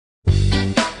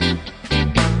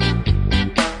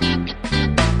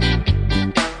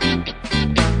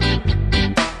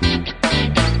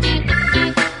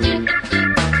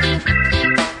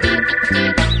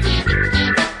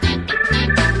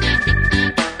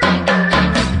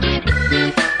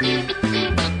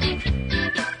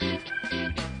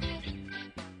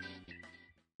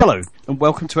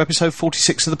welcome to episode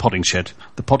 46 of The Podding Shed,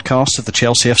 the podcast of the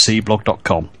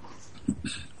ChelseaFCblog.com.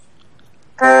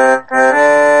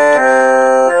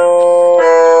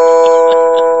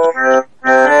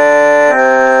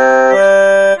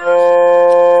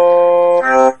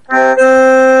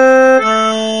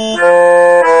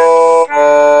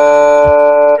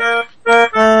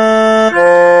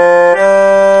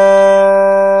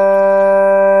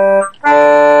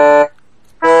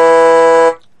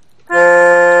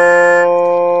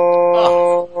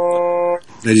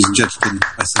 Ladies and gentlemen,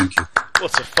 I thank you.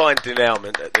 What a fine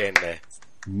denouement at the end there.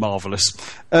 Marvellous.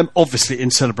 Obviously in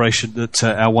celebration that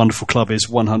our wonderful club is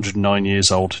 109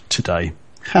 years old today.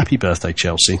 Happy birthday,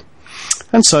 Chelsea.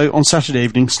 And so, on Saturday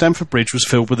evening, Stamford Bridge was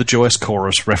filled with a joyous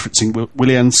chorus referencing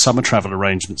Willian's summer travel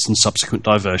arrangements and subsequent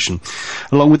diversion,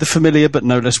 along with the familiar but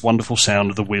no less wonderful sound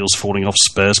of the wheels falling off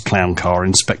Spurs' clown car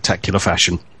in spectacular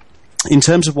fashion. In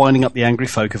terms of winding up the angry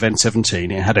folk of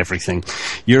N17, it had everything.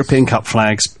 European Cup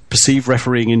flags, perceived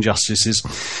refereeing injustices,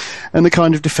 and the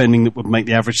kind of defending that would make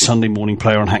the average Sunday morning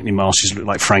player on Hackney Marshes look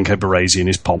like Franco Baresi in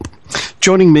his pomp.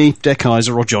 Joining me, Der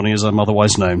Kaiser, or Johnny as I'm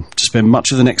otherwise known, to spend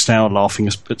much of the next hour laughing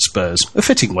at Spurs, a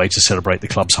fitting way to celebrate the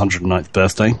club's 109th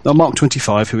birthday, are Mark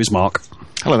 25, who is Mark.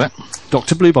 Hello there.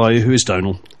 Dr. Blue Bayou, who is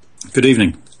Donal. Good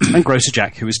evening. And Grocer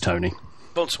Jack, who is Tony.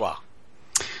 Bonsoir.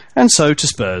 And so to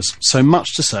Spurs. So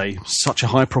much to say, such a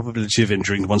high probability of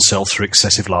injuring oneself through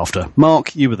excessive laughter.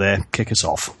 Mark, you were there. Kick us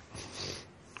off.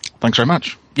 Thanks very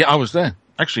much. Yeah, I was there.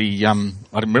 Actually, I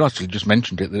didn't realise till you just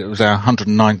mentioned it, that it was our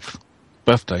 109th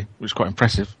birthday, which is quite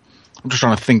impressive. I'm just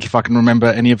trying to think if I can remember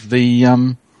any of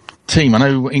the team. I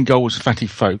know in goal was Fatty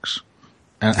Folkes,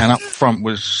 and up front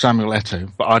was Samuel Eto'o,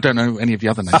 but I don't know any of the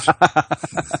other names.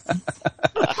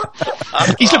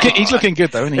 He's looking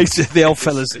good though, isn't he? The old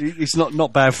fella's, he's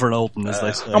not bad for an old one, as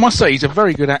they say. I must say, he's a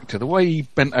very good actor. The way he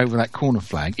bent over that corner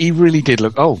flag, he really did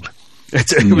look old.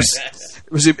 It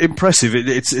was impressive.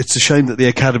 It's a shame that the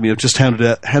Academy have just handed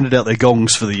out their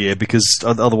gongs for the year, because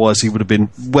otherwise he would have been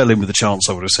well in with a chance,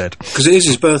 I would have said. Because it is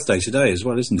his birthday today as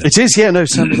well, isn't it? It is, yeah. No,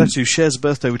 Samuel Eto'o shares a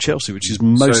birthday with Chelsea, which is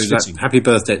most fitting. Happy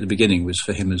birthday at the beginning was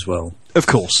for him as well. Of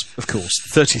course.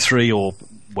 33 or,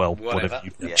 well, whatever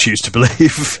you choose to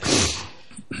believe.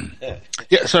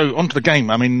 Yeah, so on to the game.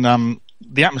 I mean,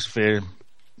 the atmosphere,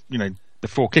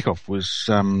 before kickoff was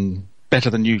better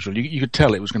than usual. You could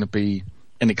tell it was going to be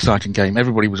an exciting game.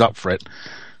 Everybody was up for it.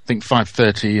 I think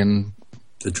 5:30 and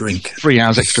the drink, 3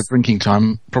 hours extra drinking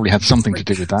time probably had something to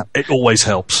do with that. It always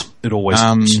helps.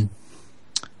 helps.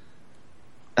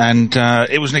 And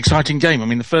it was an exciting game. I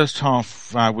mean, the first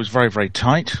half was very, very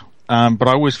tight, but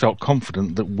I always felt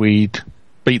confident that we'd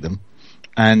beat them.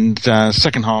 And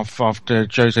second half, after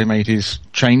Jose made his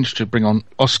change to bring on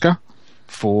Oscar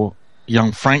for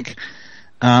young Frank,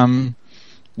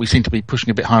 we seemed to be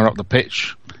pushing a bit higher up the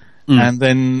pitch. And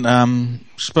then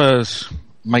Spurs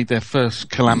made their first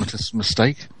calamitous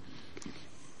mistake.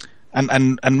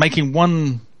 And making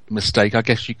one mistake, I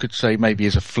guess you could say maybe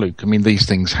is a fluke. I mean, these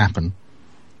things happen.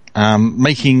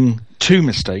 Making two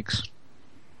mistakes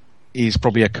is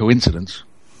probably a coincidence.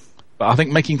 But I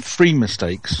think making 3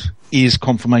 mistakes is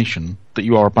confirmation that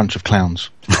you are a bunch of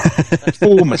clowns.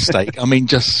 4 mistake, I mean,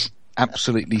 just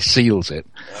absolutely seals it.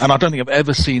 And I don't think I've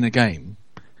ever seen a game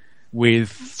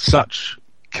with such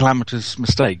calamitous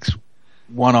mistakes,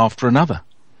 one after another.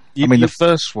 The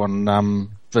first one,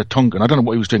 for Tongan, I don't know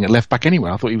what he was doing at left back anyway.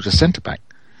 I thought he was a centre back.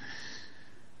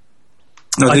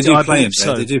 No, they do play him.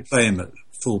 So. They do play him at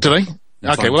full back. Do they?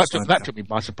 Okay, well that took me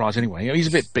by surprise anyway. He's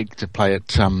a bit big to play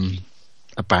at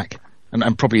a back.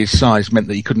 And probably his size meant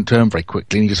that he couldn't turn very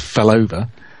quickly, and he just fell over.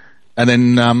 And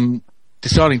then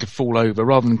deciding to fall over,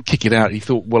 rather than kick it out, he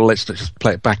thought, well, let's just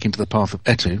play it back into the path of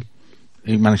Eto'o,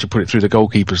 who managed to put it through the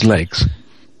goalkeeper's legs.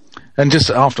 And just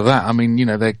after that, I mean,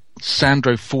 they're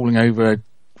Sandro falling over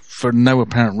for no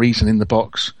apparent reason in the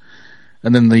box.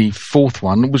 And then the fourth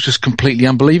one was just completely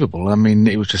unbelievable. I mean,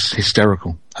 it was just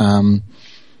hysterical. I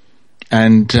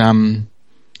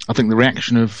think the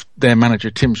reaction of their manager,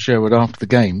 Tim Sherwood, after the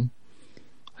game,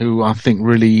 who I think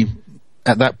really,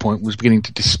 at that point, was beginning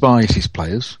to despise his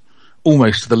players,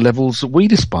 almost to the levels that we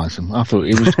despise them. I thought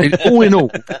all in all,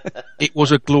 it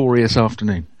was a glorious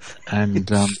afternoon.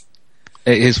 And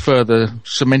it has further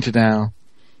cemented our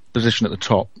position at the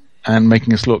top and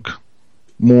making us look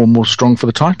more and more strong for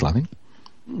the title, I think.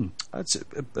 That's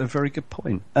a very good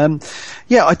point. I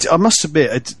must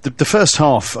admit, the first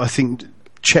half, I think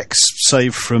Czech's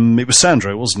save from, it was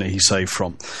Sandro, wasn't it, he saved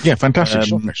from? Yeah, fantastic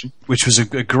stop, actually. Which was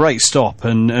a great stop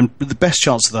and the best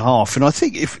chance of the half. And I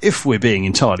think if we're being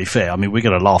entirely fair, I mean, we're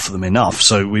going to laugh at them enough,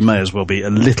 so we may as well be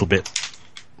a little bit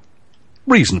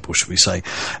reasonable, shall we say.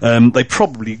 They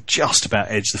probably just about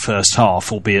edged the first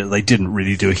half, albeit they didn't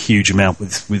really do a huge amount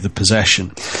with the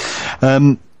possession.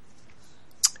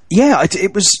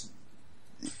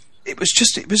 It was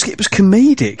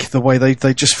comedic the way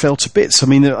they just fell to bits. I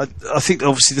mean, I think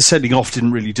obviously the sending off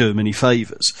didn't really do them any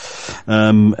favours.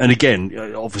 And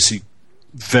again, obviously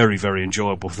very, very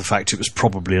enjoyable for the fact it was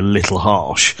probably a little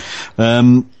harsh.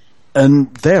 And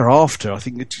thereafter, I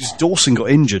think Dawson got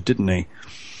injured, didn't he?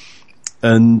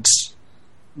 And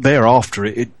thereafter,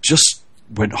 it just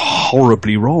went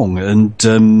horribly wrong. And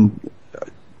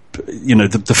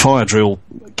the fire drill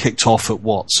kicked off at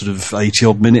sort of 80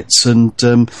 odd minutes, and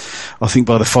I think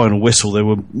by the final whistle there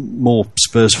were more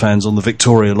Spurs fans on the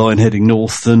Victoria line heading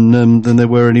north than there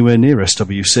were anywhere near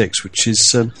SW6, which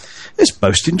is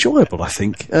most enjoyable, I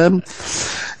think.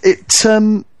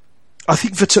 I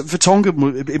think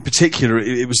Vertonghen in particular,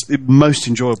 it was most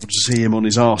enjoyable to see him on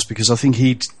his arse, because I think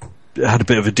he'd had a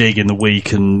bit of a dig in the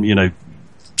week and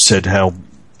said how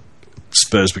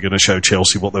Spurs were going to show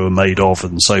Chelsea what they were made of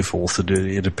and so forth, and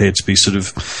it appeared to be sort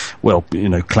of,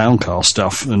 clown car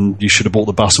stuff, and you should have bought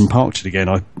the bus and parked it again,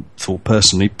 I thought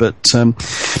personally. But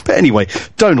anyway,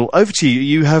 Donal, over to you.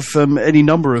 You have any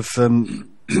number of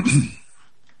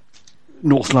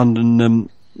North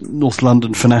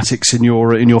London fanatics in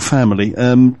your family.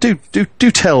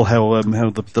 Do tell how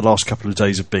the last couple of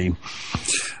days have been.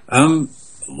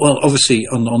 Well, obviously,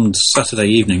 on Saturday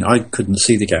evening, I couldn't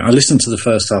see the game. I listened to the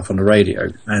first half on the radio,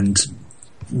 and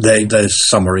their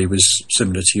summary was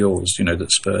similar to yours,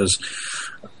 that Spurs,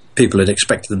 people had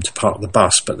expected them to park the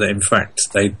bus, but in fact,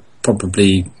 they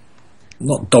probably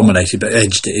not dominated, but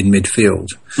edged it in midfield.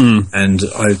 And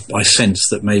I sensed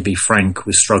that maybe Frank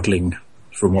was struggling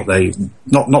from what they...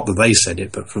 Not that they said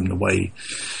it, but from the way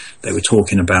they were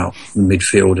talking about the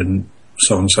midfield and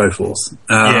so on and so forth.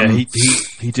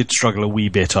 He did struggle a wee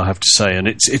bit, I have to say, and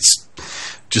it's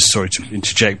just, sorry to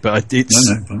interject, but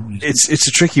it's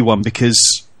a tricky one, because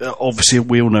obviously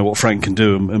we all know what Frank can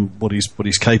do and what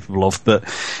he's capable of, but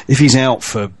if he's out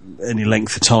for any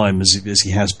length of time, as he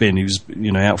has been, he was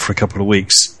out for a couple of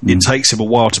weeks, it takes him a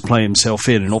while to play himself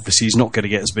in, and obviously he's not going to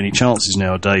get as many chances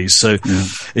nowadays, so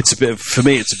it's a bit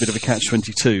of a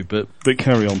catch-22, but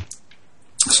carry on.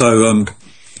 So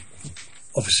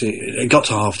obviously, it got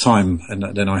to half time, and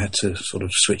then I had to sort of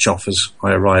switch off as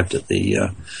I arrived at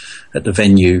the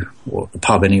venue, or the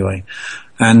pub anyway.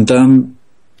 And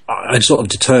I sort of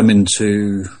determined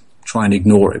to try and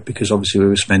ignore it, because obviously we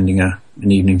were spending an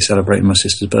evening celebrating my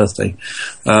sister's birthday.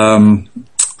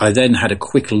 I then had a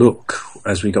quick look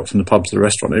as we got from the pub to the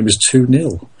restaurant. It was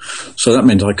 2-0, so that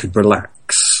meant I could relax,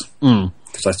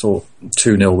 because I thought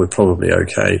 2-0 were probably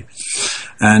okay.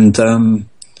 And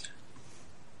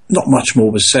not much more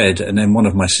was said, and then one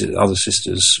of my other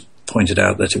sisters pointed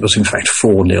out that it was in fact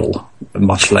 4-0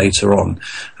 much later on.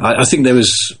 I think there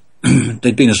was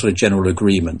there'd been a sort of general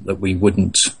agreement that we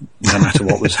wouldn't, no matter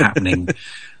what was happening,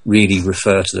 really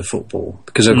refer to the football,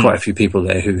 because there were quite a few people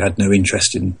there who had no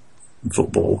interest in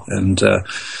football, and the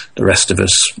rest of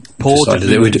us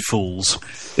decided fools.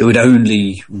 It would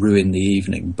only ruin the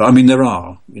evening. But I mean, there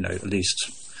are, at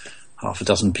least half a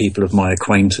dozen people of my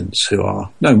acquaintance who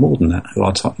are, no, more than that, who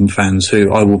are Tottenham fans,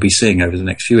 who I will be seeing over the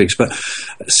next few weeks. But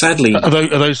sadly... Are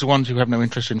those the ones who have no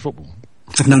interest in football?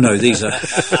 No, these are...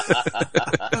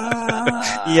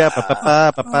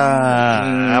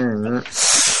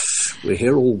 We're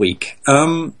here all week.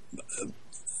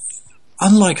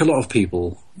 Unlike a lot of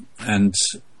people, and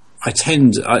I've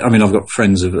got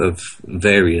friends of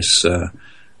various,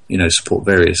 support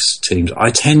various teams. I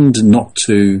tend not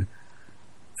to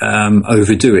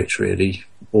overdo it, really,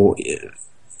 or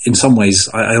in some ways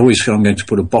I always feel I'm going to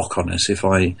put a bock on us if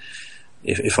I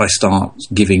start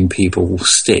giving people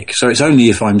stick. So it's only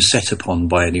if I'm set upon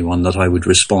by anyone that I would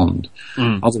respond.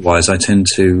 Otherwise I tend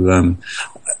to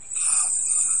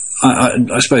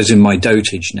I suppose in my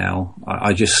dotage now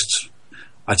I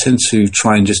tend to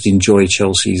try and just enjoy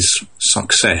Chelsea's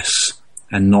success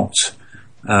and not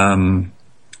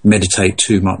meditate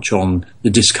too much on the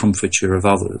discomfiture of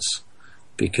others,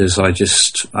 because I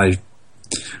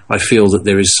feel that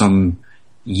there is some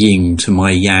yin to my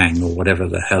yang, or whatever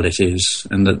the hell it is,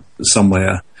 and that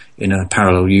somewhere in a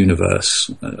parallel universe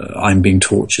I'm being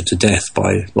tortured to death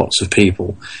by lots of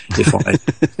people if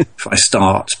I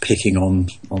start picking on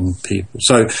people.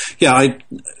 So yeah, I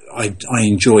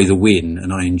enjoy the win,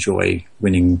 and I enjoy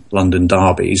winning London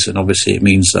derbies, and obviously it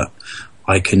means that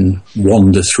I can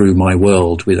wander through my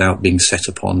world without being set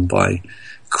upon by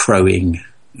crowing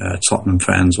Tottenham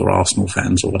fans or Arsenal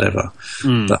fans or whatever.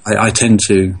 But I tend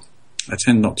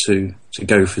not to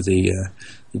go for the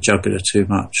jugular too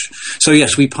much. So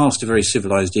yes, we passed a very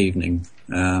civilised evening.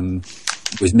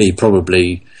 with me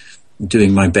probably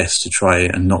doing my best to try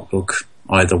and not look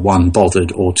either one,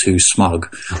 bothered, or too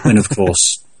smug, when of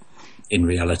course in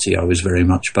reality I was very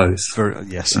much both.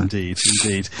 Yes, indeed.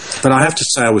 But I have to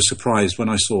say I was surprised when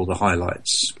I saw the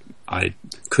highlights. I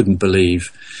couldn't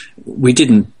believe we did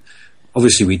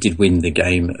win the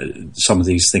game. Some of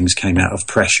these things came out of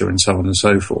pressure and so on and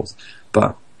so forth,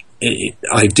 but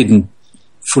I didn't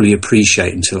fully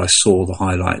appreciate until I saw the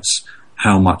highlights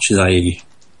how much they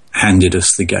handed us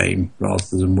the game rather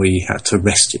than we had to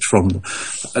wrest it from them.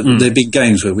 There have been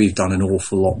games where we've done an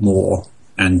awful lot more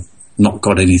and not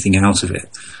got anything out of it,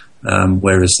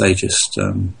 whereas they just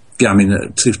to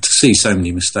see so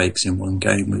many mistakes in one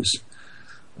game was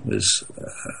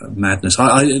madness.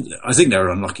 I think they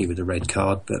were unlucky with the red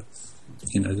card, but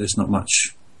there's not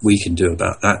much we can do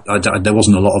about that. There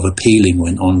wasn't a lot of appealing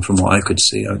went on from what I could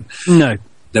see. No,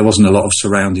 there wasn't a lot of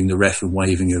surrounding the ref and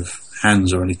waving of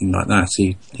hands or anything like that.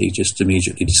 He just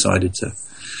immediately decided to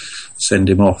send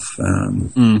him off.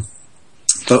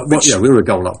 But we were a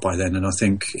goal up by then, and I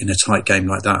think in a tight game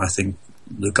like that, I think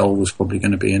the goal was probably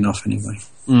going to be enough anyway.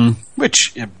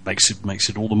 Which makes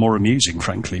it all the more amusing,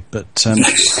 frankly. But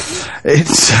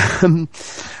it's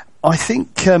I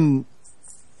think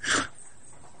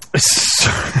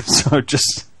so.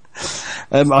 Just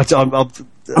I'll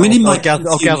gather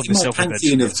myself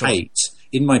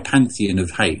in my pantheon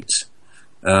of hate.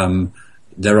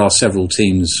 There are several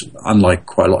teams, unlike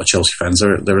quite a lot of Chelsea fans,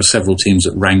 there are several teams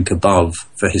that rank above,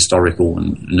 for historical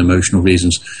and emotional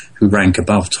reasons, who rank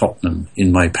above Tottenham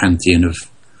in my pantheon of,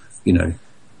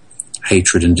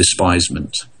 hatred and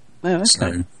despisement. Yeah, okay.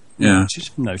 So, yeah.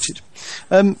 Noted.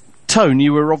 Tone,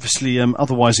 you were obviously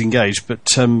otherwise engaged, but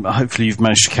hopefully you've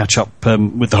managed to catch up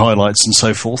with the highlights and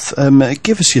so forth.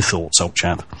 Give us your thoughts, old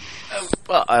chap.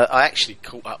 Well, I actually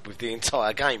caught up with the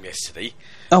entire game yesterday.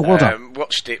 Oh, well done.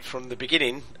 Watched it from the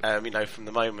beginning, from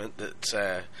the moment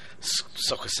that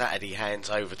Soccer Saturday hands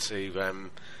over to... do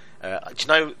you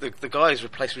know, the guy who's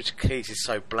replaced Richard Keys is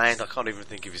so bland, I can't even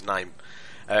think of his name.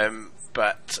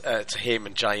 But to him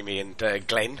and Jamie and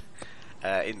Glenn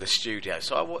in the studio.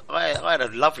 So I had a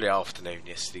lovely afternoon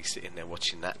yesterday sitting there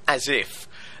watching that, as if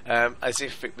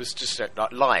it was just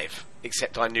like live,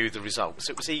 except I knew the results.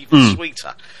 It was even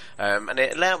sweeter. And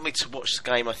it allowed me to watch the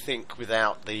game, I think,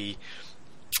 without the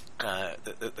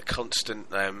constant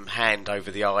hand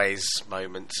over the eyes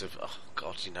moments of, oh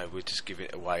God, we'll just give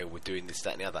it away, or we're doing this,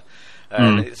 that, and the other.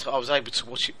 I was able to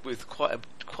watch it with quite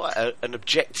an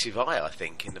objective eye, I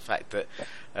think, in the fact that,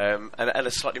 and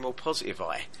a slightly more positive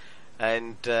eye.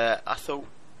 And I thought,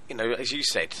 as you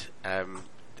said,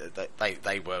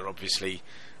 they were obviously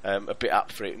a bit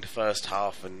up for it in the first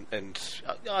half, and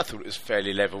I thought it was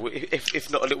fairly level,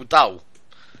 if not a little dull.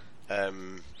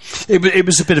 It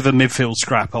was a bit of a midfield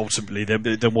scrap. Ultimately,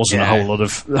 there wasn't a whole lot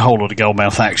of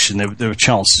goalmouth action. There were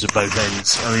chances at both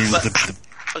ends. I mean,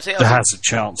 the hazard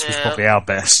chance was probably our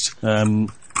best. I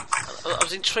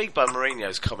was intrigued by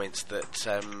Mourinho's comments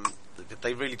that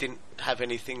they really didn't have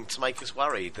anything to make us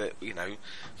worried. That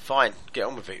fine, get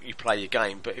on with it. You play your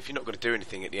game, but if you're not going to do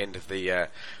anything at the end of the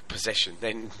possession,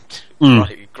 then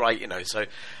great. So,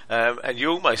 and you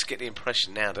almost get the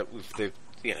impression now that with the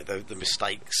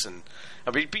mistakes, and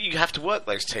but you have to work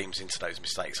those teams into those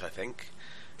mistakes. I think,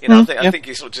 I think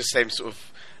it's sort of just them sort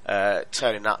of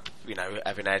turning up,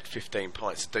 having had 15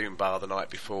 pints of Doombar the night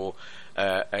before,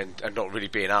 and not really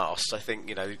being asked. I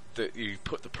think that you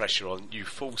put the pressure on, you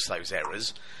force those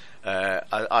errors.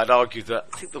 I'd argue that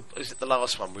I think was it the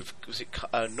last one was it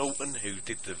Norton who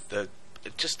did the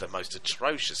just the most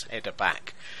atrocious header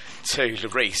back to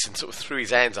Lloris and sort of threw his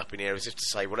hands up in the air as if to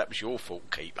say, well, that was your fault,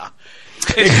 keeper.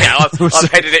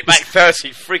 I've headed it back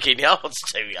 30 frigging yards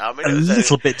to you. I mean, a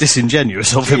little bit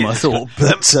disingenuous of him, I thought.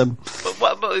 But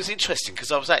it was interesting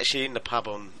because I was actually in the pub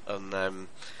on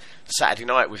Saturday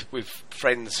night with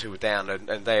friends who were down,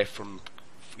 and they're from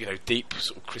deep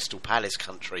sort of Crystal Palace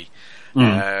country.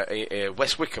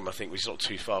 West Wickham, I think, which is not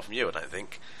too far from you, I don't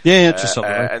think. Yeah, just up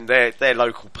there. And their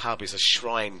local pub is a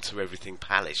shrine to everything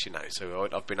Palace, So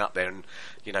I've been up there and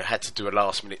had to do a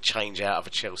last minute change out of a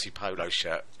Chelsea polo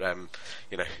shirt,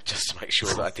 just to make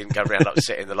sure that I didn't go around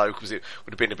upsetting the locals. It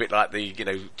would have been a bit like the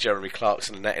Jeremy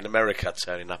Clarkson and that in America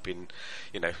turning up in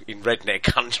in redneck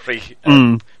country,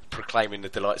 proclaiming the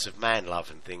delights of man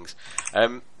love and things.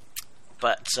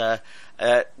 But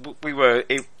we were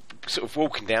sort of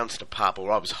walking down to the pub,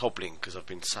 or I was hobbling because I've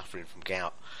been suffering from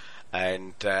gout,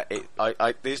 and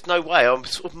there's no way I'm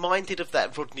sort of minded of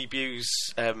that Rodney Bewes,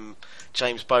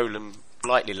 James Bolam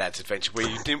Lightly Lads adventure where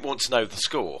you didn't want to know the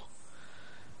score.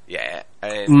 Yeah,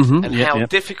 and yeah, how yeah.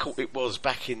 difficult it was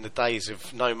back in the days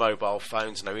of no mobile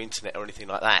phones, no internet or anything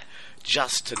like that,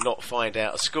 just to not find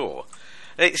out a score.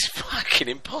 And it's fucking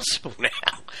impossible now,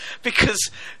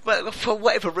 because for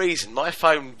whatever reason,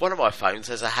 one of my phones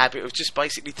has a habit of just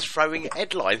basically throwing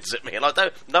headlines at me, and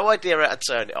no idea how to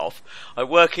turn it off. I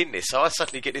work in this, so I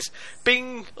suddenly get this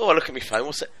bing. Oh, I look at my phone.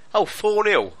 What's it? Oh,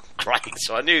 4-0. Great.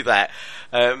 So I knew that.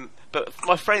 But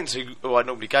my friends who I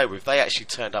normally go with, they actually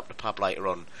turned up the pub later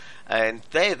on, and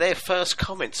their first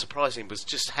comment, surprisingly, was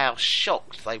just how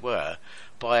shocked they were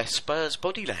by Spurs'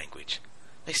 body language.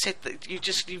 They said that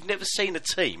you've never seen a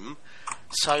team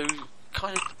so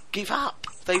kind of give up.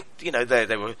 They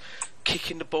were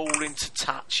kicking the ball into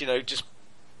touch. Just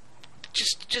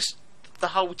the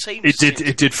whole team.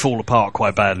 It did fall apart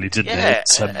quite badly, didn't it?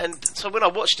 And so when I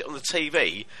watched it on the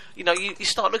TV, you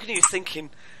start looking at it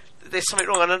thinking there's something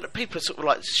wrong, and people are sort of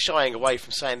like shying away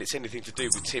from saying it's anything to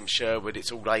do with Tim Sherwood.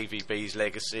 It's all AVB's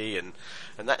legacy and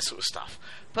that sort of stuff.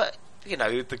 But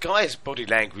the guy's body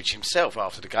language himself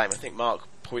after the game, I think Mark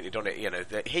pointed on it,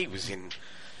 that he was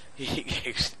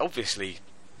obviously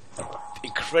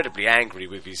incredibly angry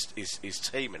with his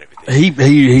team and everything.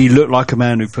 He looked like a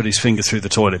man who put his finger through the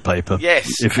toilet paper. Yes.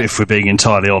 If we're being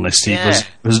entirely honest, he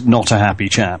was not a happy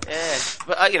chap. Yeah.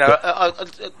 But,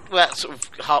 without sort of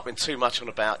harping too much on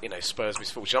about, Spurs'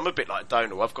 misfortune, I'm a bit like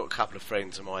Donal. I've got a couple of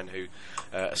friends of mine who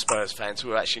are Spurs fans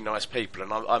who are actually nice people,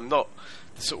 and I'm not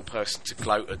the sort of person to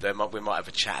gloat at them. We might have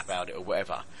a chat about it or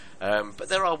whatever. But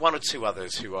there are one or two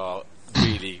others who are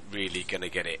really, really going to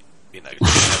get it, when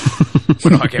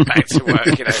I get back to work,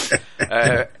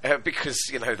 because,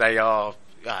 they are,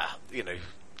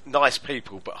 nice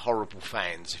people, but horrible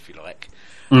fans, if you like.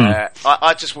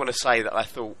 I just want to say that I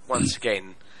thought, once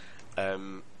again,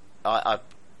 I've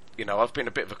been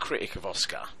a bit of a critic of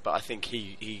Oscar, but I think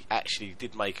he actually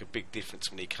did make a big difference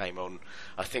when he came on.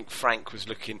 I think Frank was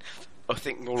looking, I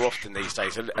think more often these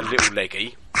days, a little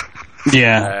leggy.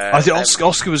 Yeah, I think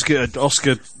Oscar was good.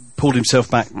 Oscar pulled himself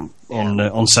back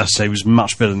on Saturday. He was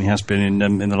much better than he has been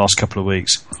in the last couple of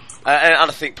weeks. And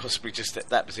I think possibly just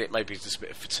that was it. Maybe just a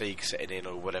bit of fatigue setting in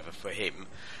or whatever for him.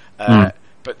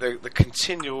 But the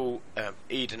continual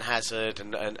Eden Hazard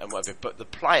and whatever. But the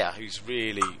player who's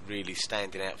really, really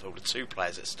standing out, the two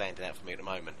players that are standing out for me at the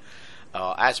moment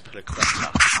are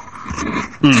Azpilicueta,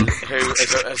 who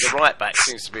as a right back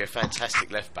seems to be a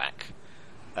fantastic left back.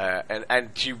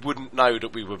 And you wouldn't know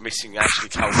that we were missing Ashley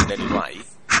Cole in any way.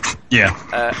 Yeah.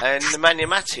 And Nemanja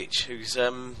Matic, who's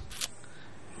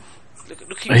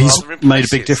looking he's rather impressive. Made a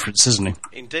big difference, hasn't he?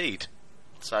 Indeed.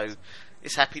 So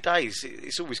it's happy days.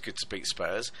 It's always good to beat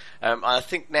Spurs. I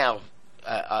think now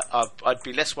I'd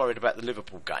be less worried about the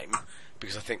Liverpool game,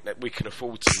 because I think that we can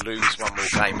afford to lose one more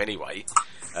game anyway.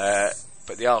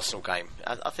 But the Arsenal game,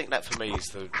 I think that for me is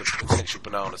the potential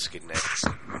banana skin there.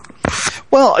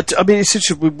 Well, I mean,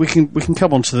 essentially, we can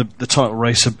come on to the title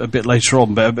race a bit later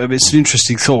on, but it's an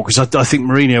interesting thought, because I think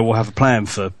Mourinho will have a plan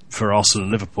for Arsenal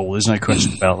and Liverpool. There's no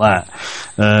question about that.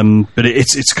 But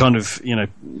it's kind of,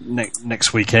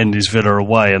 next weekend is Villa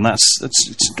away, and it's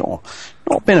not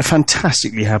been a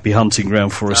fantastically happy hunting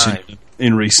ground for us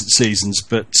in recent seasons.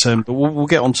 But we'll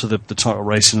get on to the title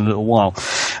race in a little while.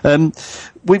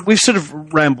 We've sort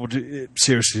of rambled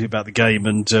seriously about the game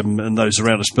and those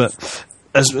around us, but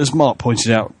as Mark pointed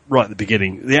out right at the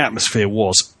beginning, the atmosphere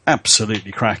was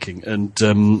absolutely cracking and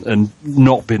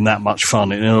not been that much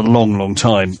fun in a long, long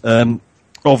time.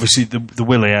 Obviously, the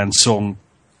Willian song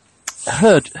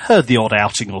heard the odd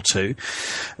outing or two,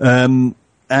 and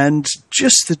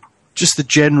just the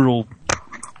general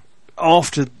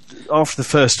after the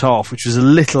first half, which was a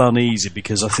little uneasy,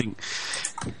 because I think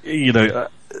the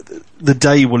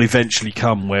day will eventually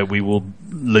come where we will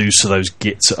lose to those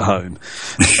gits at home,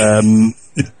 and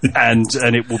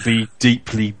it will be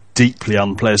deeply, deeply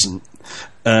unpleasant.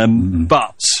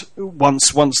 But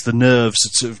once the nerves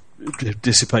had sort of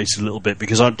dissipated a little bit,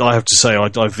 because I have to say I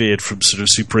veered from sort of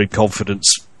supreme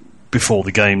confidence before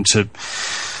the game to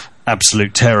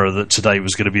absolute terror that today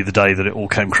was going to be the day that it all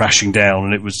came crashing down,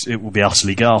 and it will be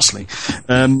utterly ghastly.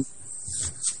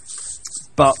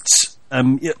 But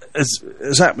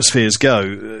as atmospheres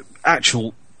go,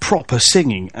 actual proper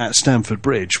singing at Stamford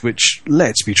Bridge, which,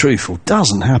 let's be truthful,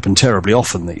 doesn't happen terribly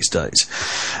often these days,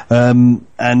 and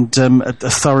a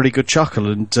thoroughly good chuckle,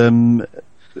 and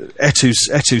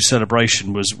Eto'o's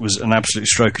celebration was an absolute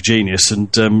stroke of genius,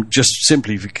 and just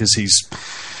simply because he's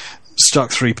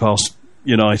stuck 3 past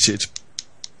United,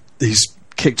 he's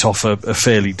kicked off a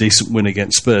fairly decent win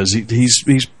against Spurs.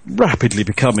 He's rapidly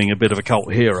becoming a bit of a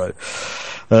cult hero.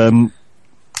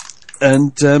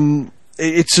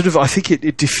 It sort of, I think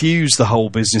it diffused the whole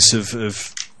business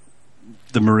of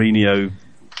the Mourinho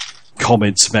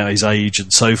comments about his age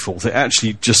and so forth, it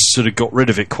actually just sort of got rid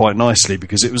of it quite nicely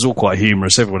because it was all quite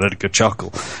humorous. Everyone had a good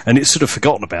chuckle, and it's sort of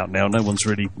forgotten about now. No one's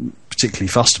really particularly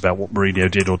fussed about what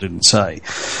Mourinho did or didn't say.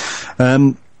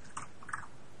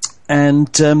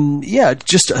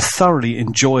 Just a thoroughly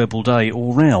enjoyable day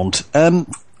all round.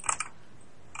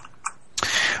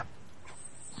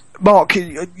 Mark,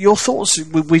 your thoughts?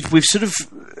 We've sort of.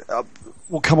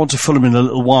 We'll come on to Fulham in a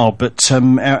little while, but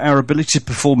our ability to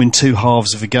perform in two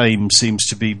halves of a game seems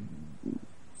to be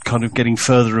kind of getting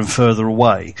further and further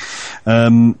away.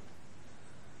 I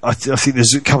think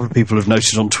there's a couple of people who've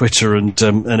noted on Twitter and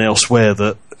elsewhere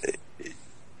that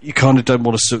you kind of don't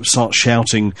want to sort of start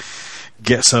shouting,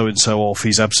 "Get so and so off!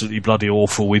 He's absolutely bloody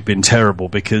awful. We've been terrible,"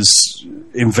 because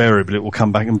invariably it will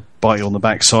come back and bite you on the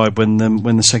backside when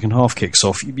the second half kicks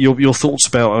off. Your thoughts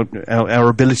about our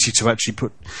ability to actually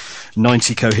put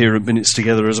 90 coherent minutes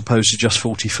together as opposed to just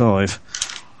 45?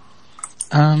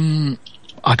 I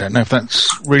don't know if that's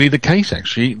really the case,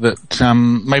 actually, that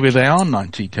maybe they are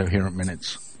 90 coherent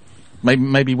minutes.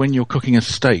 Maybe when you're cooking a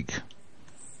steak,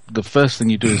 the first thing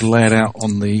you do is lay it out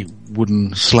on the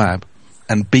wooden slab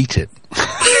and beat it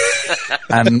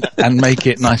and make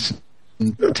it nice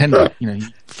and tender.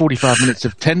 45 minutes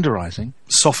of tenderizing.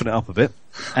 Soften it up a bit.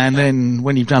 And then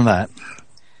when you've done that,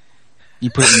 you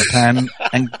put it in the pan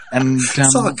and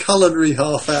it's like a culinary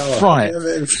half hour. Fry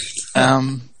it.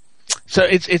 So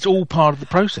it's all part of the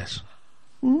process.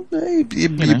 You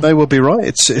may well be right.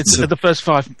 It's the first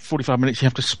 45 minutes you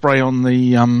have to spray on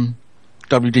the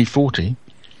WD-40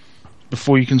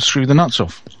 before you can screw the nuts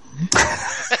off.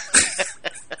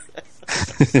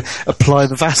 Apply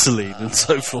the Vaseline and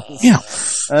so forth. Yeah.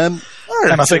 And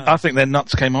I think their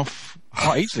nuts came off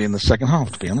quite easily in the second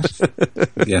half, to be honest.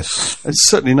 Yes. There's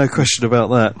certainly no question about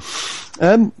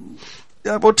that.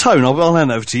 Well, Tone, I'll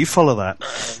hand over to you. Follow that.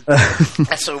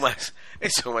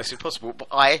 It's almost impossible, but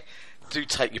I do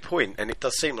take your point, and it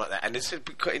does seem like that. And it's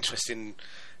quite interesting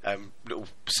little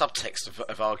subtext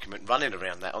of argument running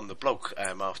around that on the blog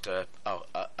after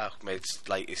Ahmed's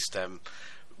latest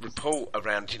report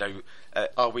around,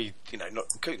 are we, not,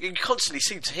 you constantly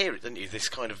seem to hear it, don't you, this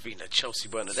kind of, Chelsea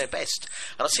weren't at their best,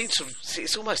 and I seem to see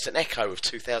it's almost an echo of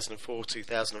 2004,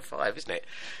 2005, isn't it?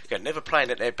 Never playing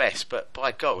at their best, but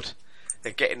by God,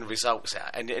 they're getting the results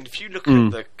out, and if you look at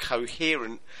the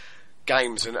coherent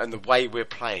games and the way we're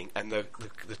playing, and the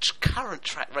current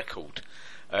track record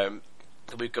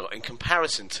that we've got in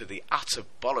comparison to the utter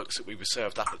bollocks that we were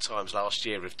served up at times last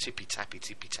year of tippy-tappy,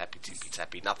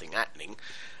 nothing happening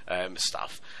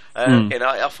stuff.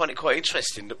 I find it quite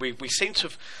interesting that we seem to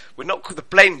have... the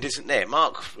blend isn't there.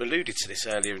 Mark alluded to this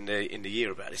earlier in the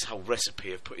year about this whole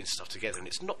recipe of putting stuff together, and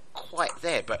it's not quite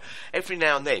there, but every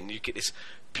now and then you get this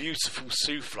beautiful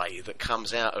souffle that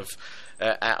comes out of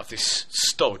this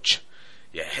stodge.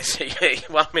 Yeah, so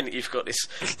 1 minute you've got this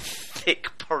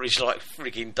thick porridge-like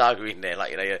frigging dough in there,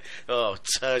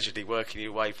 turgidly working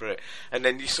your way through it, and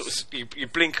then you you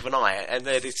blink of an eye, and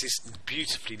there's this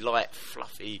beautifully light,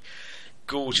 fluffy,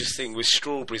 gorgeous thing with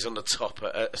strawberries on the top,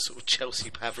 a sort of Chelsea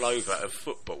pavlova of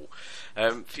football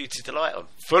for you to delight on.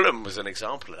 Fulham was an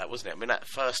example of that, wasn't it? I mean, that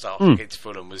first half against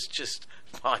Fulham was just,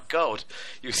 my God,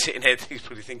 you were sitting there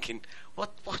probably thinking,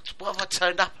 what have I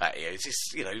turned up at here? Is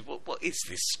this, what is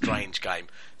this strange game?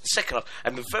 The second half,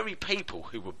 and the very people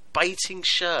who were baiting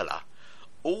Schürrle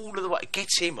all of the way, get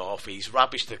him off, he's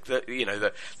rubbish. They've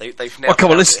now... Well,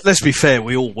 come on, let's be fair,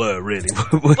 we all were, really.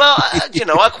 Well,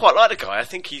 I quite like the guy. I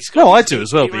think he's... No, I do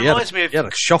as well, but he had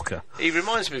a shocker. He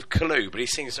reminds me of Kalou, but he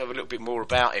seems to have a little bit more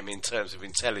about him in terms of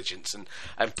intelligence and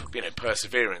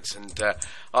perseverance, and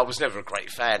I was never a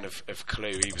great fan of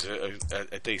Kalou. He was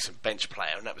a decent bench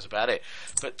player, and that was about it.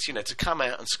 But, to come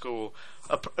out and score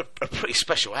a pretty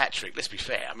special hat-trick, let's be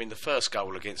fair. I mean, the first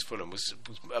goal against Fulham was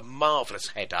a marvellous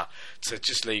header to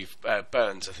just leave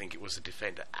Burns, I think it was the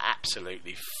defender,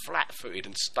 absolutely flat-footed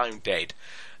and stone-dead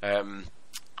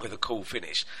with a cool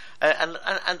finish. And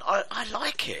I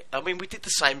like it. I mean, we did the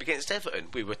same against Everton.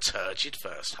 We were turgid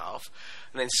first half,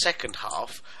 and then second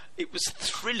half, it was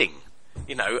thrilling.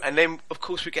 And then, of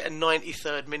course, we get a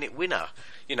 93rd minute winner,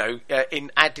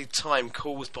 in added time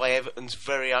caused by Everton's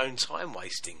very own time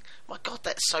wasting. My God,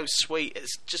 that's so sweet.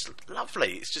 It's just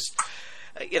lovely. It's just,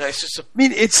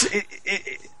 it's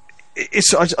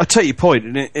just... I take your point,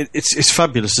 and it's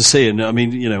fabulous to see. And I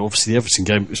mean, obviously the Everton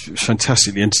game was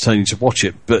fantastically entertaining to watch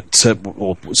it, but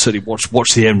or certainly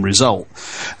watch the end result.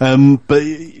 But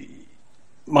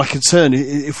my concern,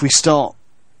 if we start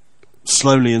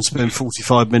slowly and spend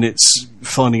 45 minutes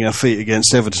finding our feet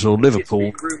against Everton or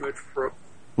Liverpool.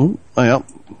 Oh, hang up.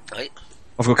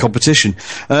 I've got competition.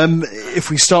 If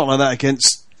we start like that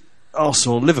against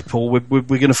Arsenal, Liverpool, we're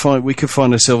going to find we could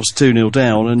find ourselves 2-0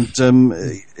 down, and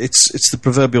it's the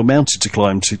proverbial mountain to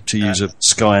climb, to use a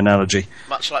Sky analogy.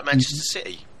 Much like Manchester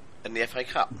City in the FA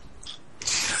Cup.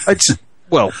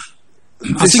 Well,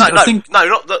 I think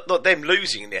not them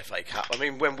losing in the FA Cup. I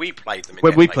mean, when we played them in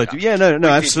the FA Cup, no,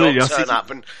 absolutely. We turn up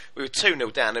and we were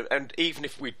 2-0 down, and even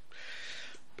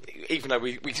though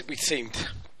we seemed.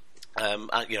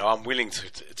 I'm willing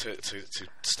to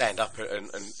stand up and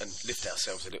lift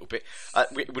ourselves a little bit.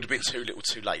 It would have been too little,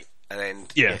 too late. And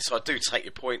then, so I do take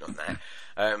your point on that.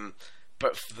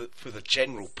 But for the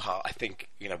general part, I think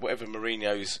whatever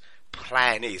Mourinho's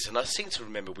plan is, and I seem to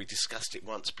remember we discussed it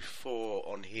once before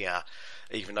on here,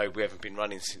 even though we haven't been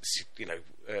running since we've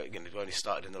only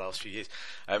started in the last few years.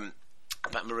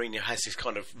 But Mourinho has this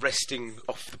kind of resting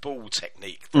off the ball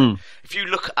technique. If you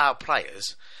look at our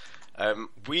players.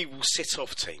 We will sit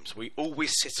off teams. We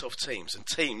always sit off teams. And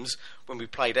teams, when we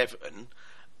played Everton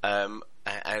and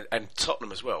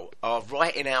Tottenham as well, are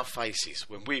right in our faces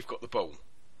when we've got the ball.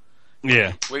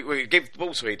 Yeah. We give the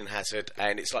ball to Eden Hazard,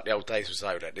 and it's like the old days with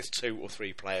Zola. There's 2 or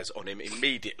 3 players on him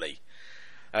immediately.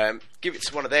 Give it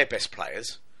to one of their best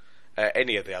players,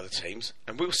 any of the other teams,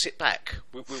 and we'll sit back.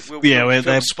 We'll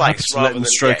they're space to let them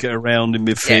stroke it around in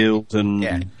midfield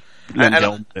and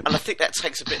I think that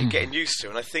takes a bit of getting used to,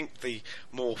 and I think the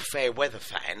more fair weather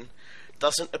fan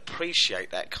doesn't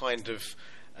appreciate that kind of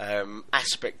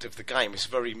aspect of the game. It's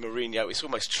very Mourinho. It's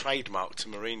almost trademarked to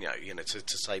Mourinho, to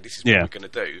say this is what we're going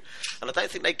to do, and I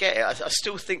don't think they get it. I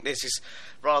still think there's this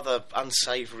rather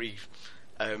unsavoury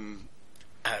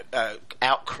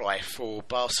outcry for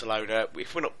Barcelona.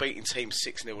 If we're not beating teams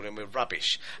 6-0, then we're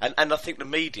rubbish. And I think the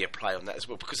media play on that as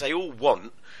well, because they all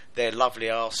want their lovely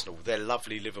Arsenal, their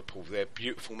lovely Liverpool, their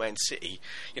beautiful Man City.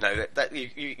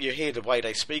 You hear the way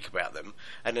they speak about them,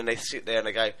 and then they sit there and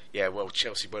they go, "Yeah, well,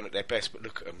 Chelsea weren't at their best, but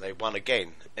look at them, they won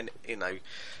again." And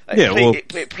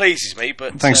it pleases me.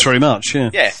 But thanks very much.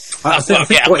 Yeah, I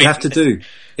think what you have to do,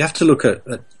 you have to look at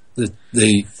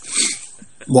the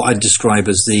what I'd describe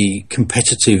as the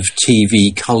competitive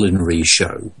TV culinary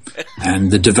show and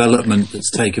the development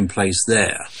that's taken place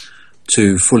there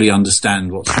to fully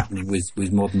understand what's happening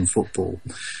with modern football.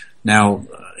 Now,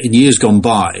 in years gone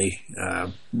by,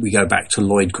 we go back to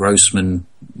Lloyd Grossman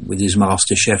with his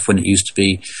MasterChef, when it used to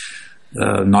be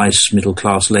nice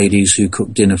middle-class ladies who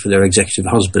cooked dinner for their executive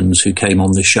husbands who came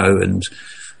on the show, and,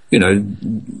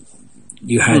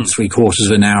 you had 3/4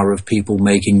 of an hour of people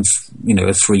making,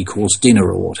 a 3-course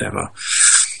dinner or whatever.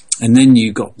 And then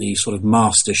you got the sort of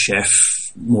master chef,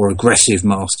 more aggressive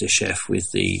master chef with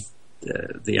the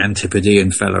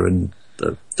Antipodean fella and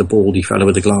the baldy fella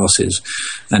with the glasses.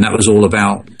 And that was all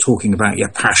about talking about your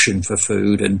passion for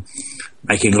food and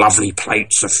making lovely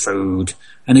plates of food.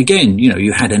 And again,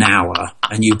 you had an hour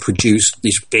and you produced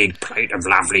this big plate of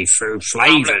lovely food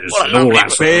flavours and all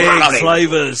that sort of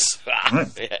flavours.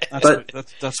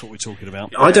 That's what we're talking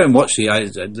about. I don't watch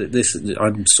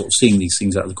I'm sort of seeing these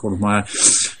things out of the corner of my eye.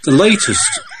 The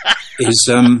latest is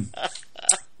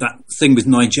that thing with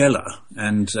Nigella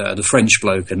and the French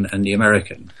bloke and the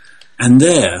American. And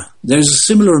there's a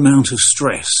similar amount of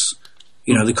stress.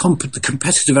 The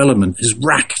competitive element is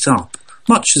racked up.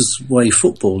 Much as the way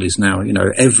football is now,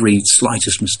 every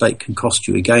slightest mistake can cost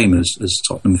you a game, as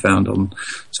Tottenham found on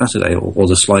Saturday, or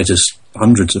the slightest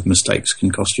hundreds of mistakes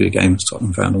can cost you a game, as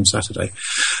Tottenham found on Saturday.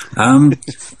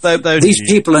 These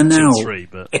people are now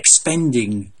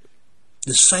expending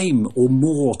the same or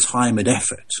more time and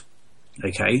effort,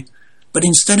 okay? But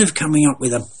instead of coming up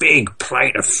with a big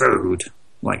plate of food,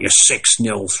 like your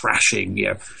 6-0 thrashing,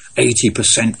 your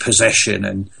 80% possession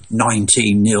and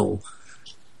 19-0,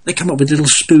 they come up with a little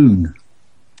spoon.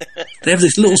 They have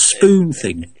this little spoon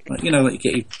thing, like you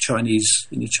get in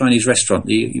your Chinese restaurant,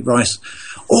 the rice.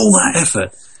 All that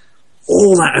effort,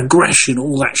 all that aggression,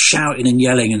 all that shouting and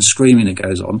yelling and screaming that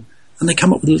goes on, and they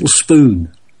come up with a little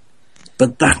spoon.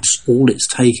 But that's all it's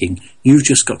taking. You've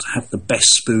just got to have the best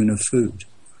spoon of food,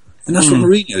 and that's what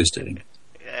Mourinho's doing.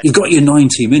 You've got your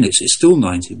 90 minutes. It's still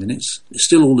 90 minutes. It's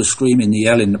still all the screaming, the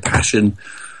yelling, the passion.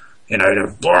 You do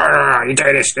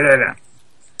this, do that.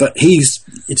 But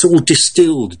it's all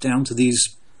distilled down to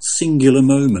these singular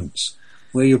moments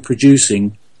where you're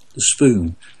producing the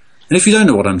spoon. And if you don't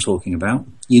know what I'm talking about,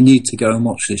 you need to go and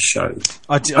watch this show.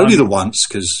 Only the once,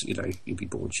 because, you'd be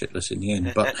bored shitless in the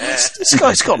end. But it's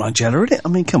got Nigella in it. I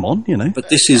mean, come on, But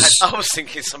this is... I was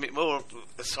thinking something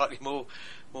slightly more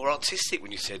artistic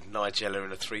when you said Nigella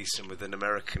in a threesome with an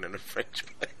American and a French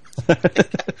player.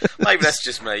 Maybe that's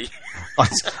just me.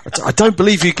 I don't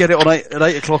believe you get it on at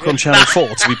 8 o'clock on Channel 4,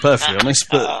 to be perfectly honest,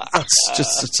 but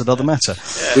that's another matter.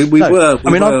 We were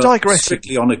I'm digressing.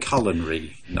 Strictly on a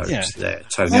culinary note there,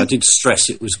 Tony. I did stress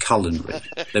it was culinary.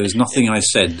 There was nothing I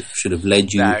said that should have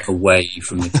led you away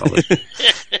from the culinary.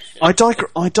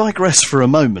 I digress for a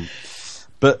moment,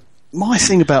 but my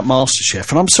thing about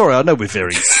MasterChef, and I'm sorry, I know we're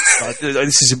very...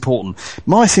 this is important.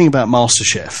 My thing about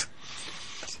MasterChef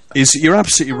is you're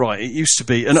absolutely right. It used to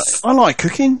be... And I like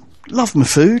cooking, love my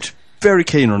food, very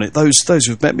keen on it. Those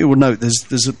who've met me will know there's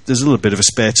a little bit of a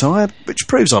spare tyre, which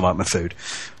proves I like my food.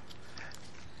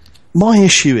 My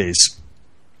issue is,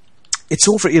 it's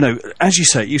all for, as you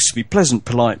say, it used to be pleasant,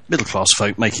 polite, middle-class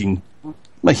folk making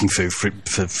food for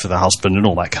the husband and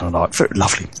all that kind of like very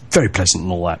lovely, very pleasant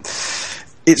and all that.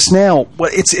 It's now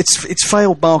it's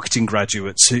failed marketing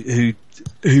graduates who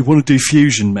want to do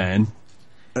fusion, man.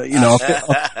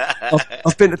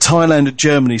 I've been to Thailand and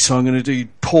Germany, so I'm going to do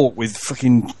pork with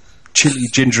fucking chili,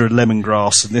 ginger, and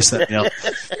lemongrass, and this, that, and the other.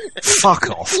 Fuck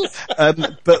off.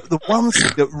 But the one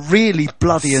thing that really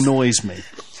bloody annoys me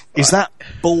is that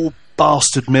bull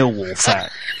bastard Millwall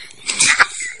fan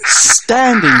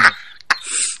standing.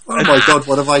 Oh my God,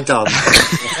 what have I done?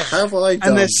 Have I done?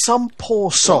 And there's some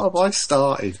poor sod. What have I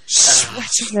started?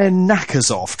 Sweating their knackers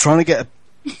off, trying to get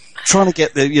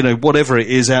the, whatever it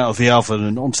is out of the oven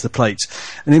and onto the plates.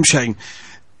 And him shouting,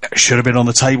 should have been on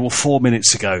the table 4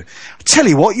 minutes ago. I tell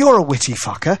you what, you're a witty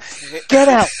fucker. Get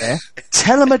out there,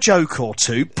 tell him a joke or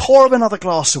two, pour him another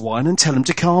glass of wine and tell him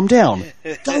to calm down.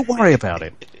 Don't worry about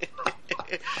it.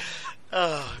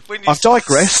 I've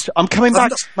digressed. I'm coming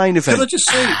back to the main event. Can I just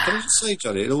say,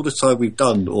 Johnny, in all the time we've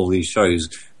done all these shows,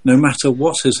 no matter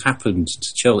what has happened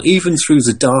to Chelsea, even through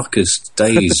the darkest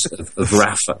days of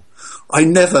Rafa, I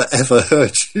never ever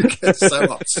heard you get so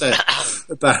upset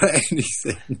about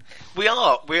anything. We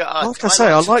are. Like I say,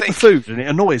 I like the food and it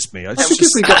annoys me. I think if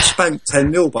we got spanked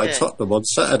 10-0 by Tottenham on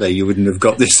Saturday, you wouldn't have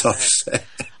got this upset.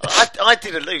 I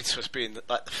did allude to us being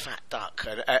like the fat duck,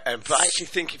 but I actually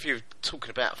think if you're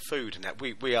talking about food and that,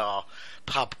 we are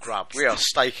pub grub, we are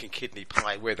steak and kidney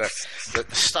pie, we're the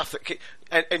stuff that...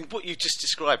 And what you just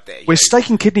described there... We're steak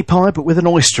and kidney pie, but with an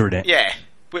oyster in it. Yeah.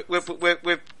 We're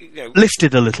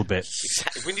lifted a little bit.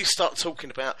 Exactly. When you start talking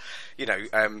about,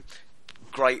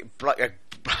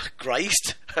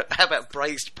 grazed, how about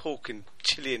braised pork and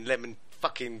chili and lemon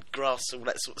fucking grass, all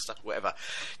that sort of stuff, whatever.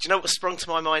 Do you know what sprung to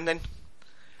my mind then?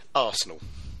 Arsenal.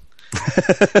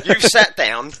 You sat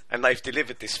down and they've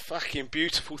delivered this fucking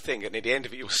beautiful thing, and at the end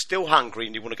of it you're still hungry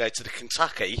and you want to go to the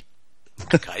Kentucky.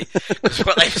 Okay, because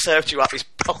what they've served you up is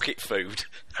pocket food,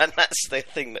 and that's the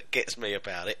thing that gets me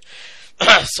about it.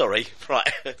 Sorry, right.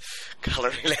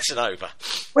 Colouring lesson over.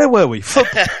 Where were we?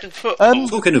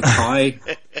 Talking of pie,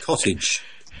 Cottage,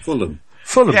 Fulham.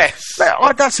 Yes.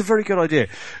 That's a very good idea.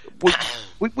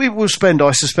 We will spend,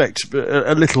 I suspect,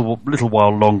 a little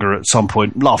while longer at some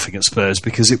point laughing at Spurs,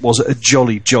 because it was a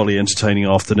jolly, jolly entertaining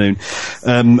afternoon.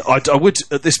 I would,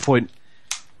 at this point,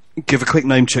 give a quick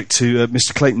name check to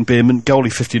Mr. Clayton Bierman,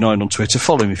 goalie59 on Twitter.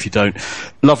 Follow him if you don't.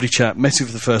 Lovely chap. Met him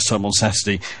for the first time on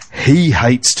Saturday. He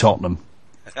hates Tottenham.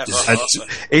 And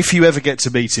if you ever get to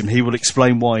meet him, he will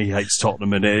explain why he hates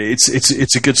Tottenham, and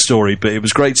it's a good story. But it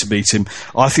was great to meet him.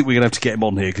 I think we're going to have to get him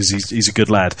on here because he's a good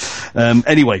lad.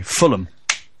 Anyway, Fulham,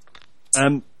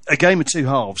 a game of two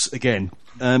halves again.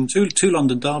 Two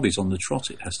London derbies on the trot.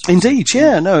 It has to. Indeed,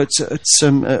 yeah. No, it's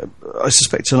I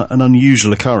suspect an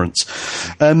unusual occurrence.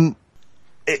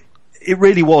 It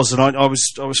really was, and I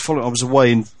was following. I was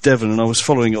away in Devon, and I was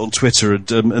following it on Twitter, and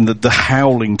the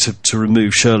howling to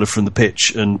remove Schürrle from the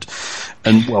pitch and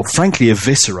well, frankly,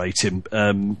 eviscerate him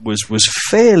was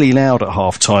fairly loud at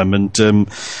half time. And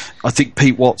I think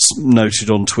Pete Watts noted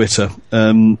on Twitter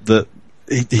that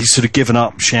he's sort of given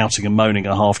up shouting and moaning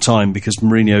at half time, because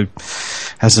Mourinho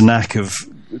has a knack of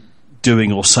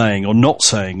doing or saying or not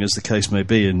saying, as the case may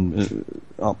be,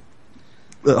 at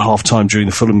half time during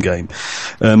the Fulham game.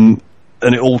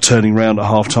 And it all turning round at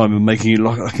half-time and making you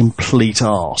look like a complete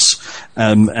arse.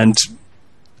 And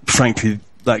frankly,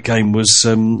 that game was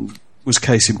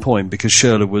case in point, because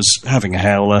Schürrle was having a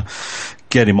howler.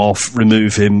 Get him off,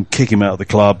 remove him, kick him out of the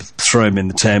club, throw him in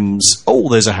the Thames. Oh,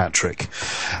 there's a hat-trick.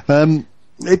 Did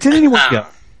anyone go?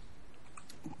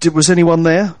 Was anyone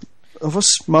there of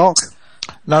us, Mark?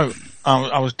 No,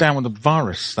 I was down with the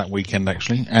virus that weekend,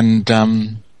 actually, and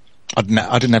I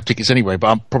didn't have tickets anyway,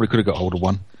 but I probably could have got hold of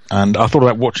one. And I thought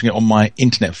about watching it on my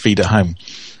internet feed at home.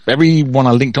 But everyone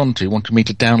I linked onto wanted me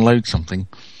to download something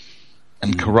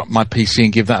and corrupt my PC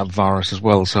and give that a virus as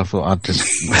well. So I thought I'd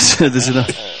just... There's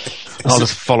enough. I'll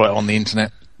just follow it on the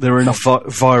internet. There are enough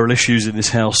viral issues in this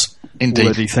house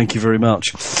already. Thank you very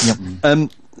much. Yep.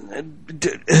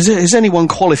 Has anyone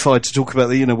qualified to talk about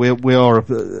the? We are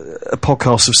a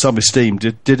podcast of some esteem.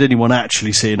 Did anyone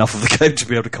actually see enough of the game to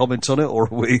be able to comment on it, or are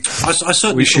we? I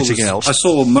certainly shitting out. I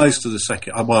saw most of the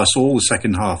second. Well, I saw all the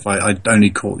second half. I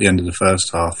only caught the end of the first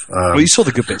half. Well, you saw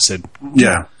the good bits then.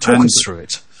 Yeah, talk us through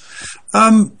it.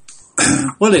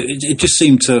 Well, it just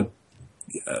seemed to.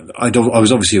 I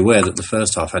was obviously aware that the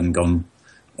first half hadn't gone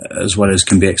as well as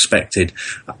can be expected.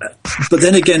 But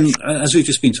then again, as we've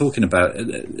just been talking about,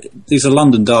 these are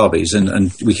London derbies,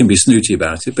 and we can be snooty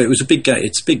about it, but it was a big game.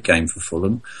 It's a big game for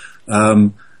Fulham.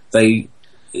 They're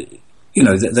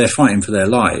fighting for their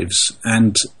lives,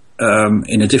 and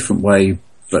in a different way,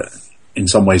 but in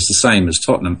some ways the same as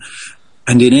Tottenham.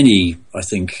 And in any, I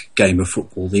think, game of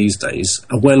football these days,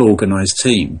 a well-organised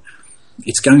team,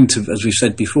 it's going to, as we've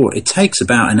said before, it takes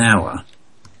about an hour.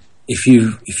 If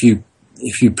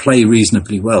you play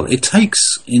reasonably well, it takes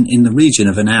in the region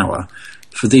of an hour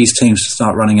for these teams to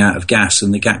start running out of gas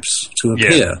and the gaps to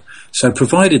appear. Yeah. So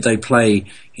provided they play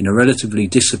in a relatively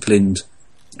disciplined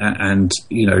and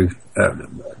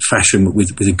fashion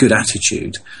with a good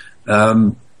attitude,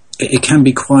 it can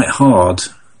be quite hard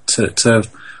to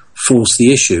force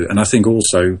the issue. And I think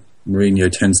also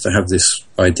Mourinho tends to have this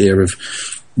idea of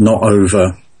not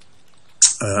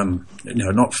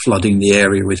not flooding the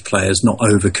area with players, not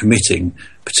over-committing,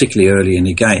 particularly early in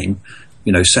the game,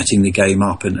 setting the game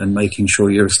up and making sure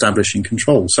you're establishing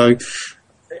control. So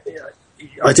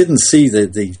I didn't see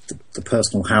the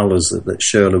personal howlers that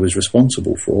Schürrle was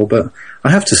responsible for, but I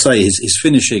have to say his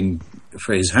finishing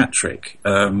for his hat-trick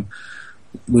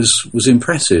was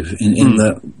impressive in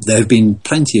that there have been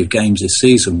plenty of games this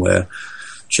season where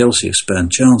Chelsea have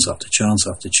spurned chance after chance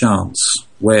after chance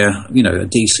where, a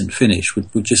decent finish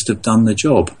would just have done the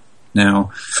job.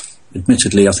 Now,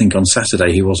 admittedly, I think on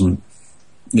Saturday he wasn't,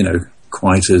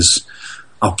 quite as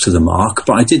up to the mark,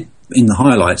 but in the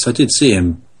highlights, I did see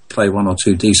him play one or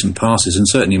two decent passes and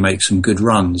certainly make some good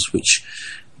runs, which,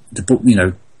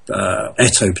 Eto'o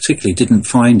particularly didn't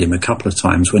find him a couple of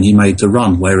times when he made the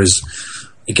run, whereas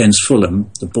against Fulham,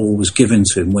 the ball was given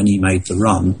to him when he made the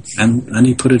run, and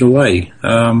he put it away.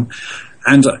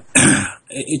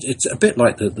 It's a bit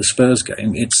like the Spurs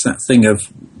game. It's that thing of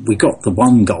we got the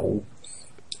one goal,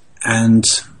 and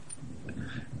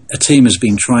a team has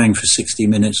been trying for 60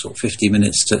 minutes or 50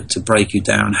 minutes to break you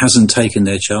down, hasn't taken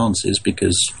their chances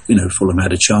because, Fulham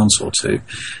had a chance or two,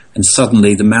 and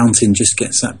suddenly the mountain just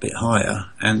gets that bit higher,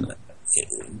 and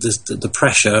the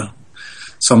pressure.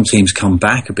 Some teams come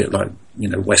back a bit like,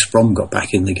 West Brom got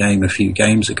back in the game a few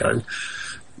games ago.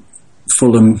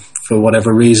 Fulham, for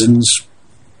whatever reasons,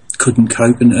 couldn't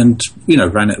cope and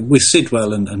ran it with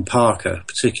Sidwell and Parker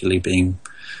particularly being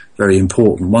very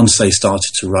important. Once they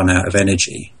started to run out of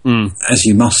energy, as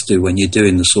you must do when you're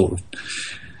doing the sort of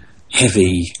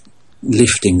heavy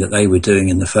lifting that they were doing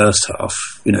in the first half,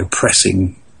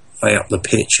 pressing way up the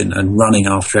pitch and running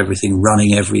after everything,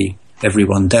 running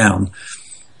everyone down.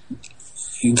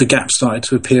 The gaps started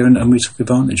to appear and we took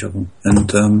advantage of them.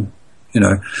 And,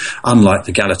 unlike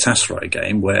the Galatasaray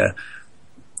game where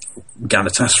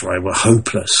Galatasaray were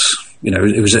hopeless,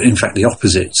 it was in fact the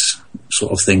opposite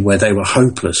sort of thing where they were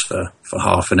hopeless for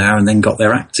half an hour and then got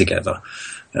their act together.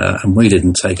 And we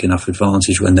didn't take enough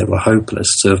advantage when they were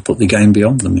hopeless to put the game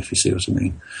beyond them, if you see what I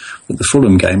mean. But the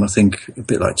Fulham game, I think, a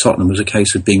bit like Tottenham, was a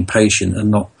case of being patient and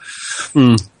not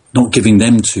giving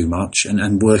them too much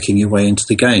and working your way into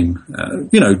the game.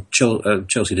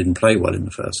 Chelsea didn't play well in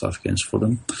the first half against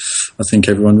Fulham. I think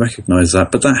everyone recognised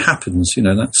that. But that happens,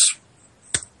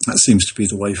 that seems to be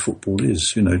the way football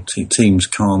is. Teams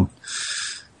can't...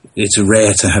 It's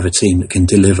rare to have a team that can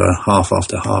deliver half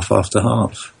after half after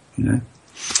half,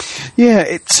 Yeah,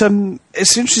 it's an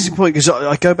interesting point because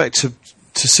I go back to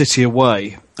City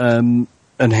away and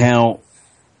how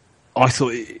I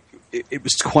thought... It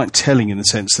was quite telling in the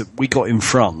sense that we got in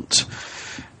front,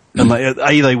 and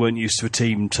they weren't used to a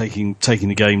team taking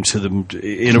the game to them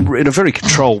in a very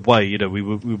controlled way. We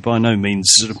were by no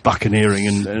means sort of buccaneering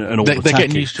and all. They're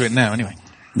getting used to it now, anyway.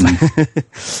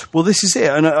 Well, this is it,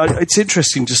 and it's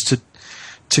interesting just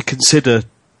to consider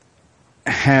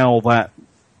how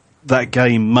that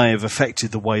game may have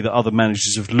affected the way that other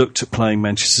managers have looked at playing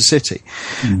Manchester City,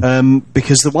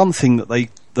 because the one thing that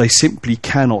they simply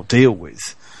cannot deal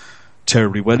with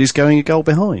terribly well is going a goal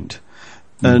behind,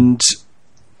 and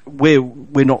we're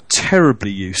not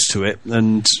terribly used to it.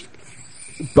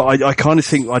 But I kind of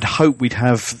think I'd hope we'd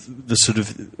have the sort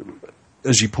of,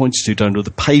 as you pointed to, Donald,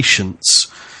 the patience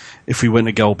if we went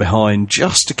a goal behind,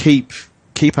 just to keep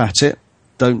at it.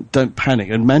 Don't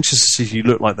panic. And Manchester City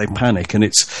look like they panic, and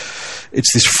it's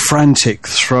it's this frantic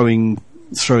throwing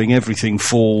everything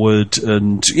forward,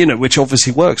 and which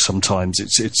obviously works sometimes.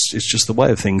 It's just the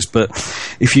way of things. But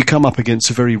if you come up against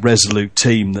a very resolute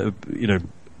team that are,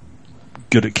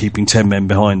 good at keeping 10 men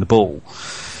behind the ball,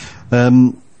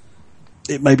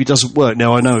 it maybe doesn't work.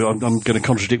 Now, I know I'm going to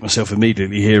contradict myself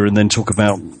immediately here and then talk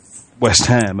about West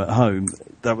Ham at home.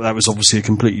 That was obviously a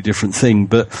completely different thing,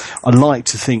 but I like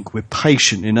to think we're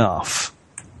patient enough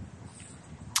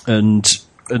and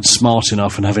smart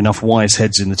enough and have enough wise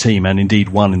heads in the team, and indeed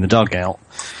one in the dugout,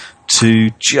 to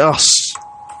just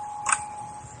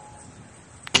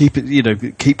keep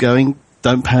going.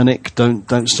 Don't panic.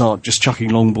 Don't start just chucking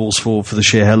long balls for the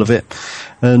sheer hell of it,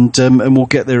 and we'll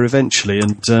get there eventually.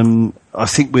 And I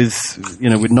think with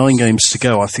 9 games to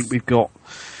go, I think we've got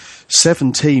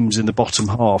 7 teams in the bottom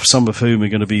half, some of whom are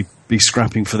going to be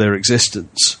scrapping for their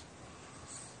existence.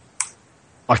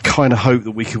 I kind of hope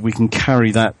that we can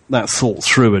carry that thought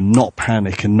through and not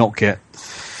panic and not get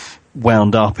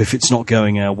wound up if it's not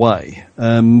going our way,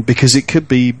 because it could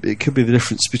be the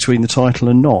difference between the title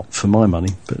and not, for my money.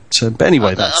 But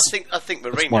anyway, I think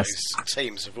Mourinho's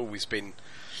teams have always been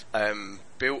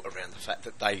built around the fact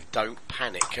that they don't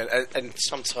panic, and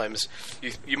sometimes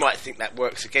you might think that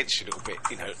works against you a little bit,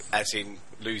 as in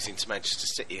losing to Manchester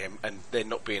City and there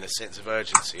not being a sense of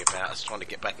urgency about us trying to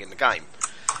get back in the game,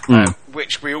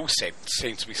 which we all said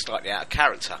seemed to be slightly out of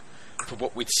character for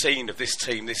what we'd seen of this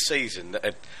team this season, that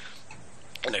had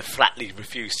flatly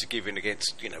refused to give in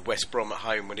against West Brom at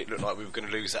home when it looked like we were going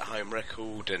to lose that home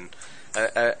record, and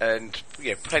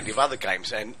plenty of other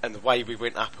games, and the way we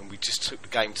went up and we just took the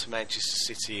game to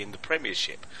Manchester City in the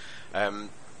Premiership.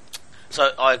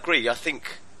 So I agree. I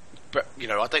think, but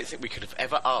I don't think we could have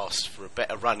ever asked for a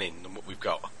better run-in than what we've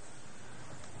got.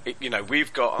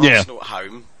 We've got Arsenal at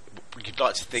home. You'd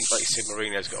like to think, like you said,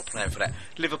 Mourinho's got a plan for that.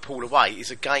 Liverpool away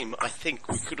is a game I think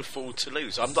we could afford to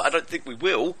lose. I don't think we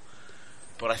will,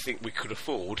 but I think we could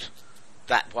afford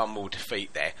that one more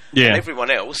defeat there. Yeah. And everyone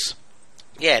else,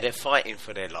 they're fighting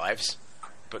for their lives,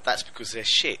 but that's because they're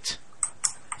shit.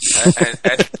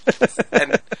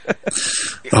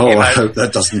 I hope that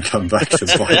doesn't come back to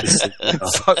bite us.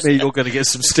 Fuck me, you're going to get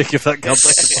some stick if that comes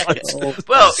back to bite us.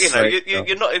 Well,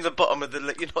 you're not in the bottom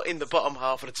you're not in the bottom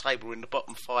half of the table, or in the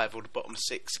bottom 5 or the bottom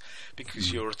 6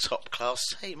 because you're a top class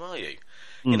team, are you?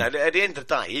 At the end of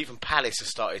the day, even Palace has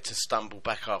started to stumble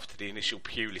back after the initial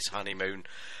Pulis honeymoon.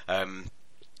 Hang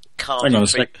on a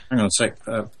sec.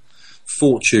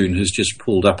 Fortune has just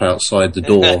pulled up outside the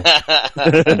door.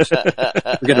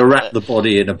 We're going to wrap the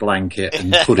body in a blanket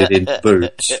and put it in the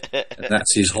boot, and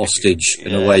that's his hostage,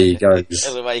 and away he goes.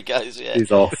 And away he goes, yeah.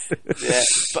 He's off. Yeah,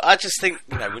 but I just think,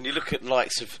 when you look at the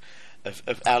likes of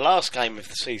our last game of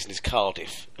the season is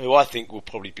Cardiff, who I think will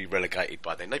probably be relegated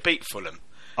by then. They beat Fulham.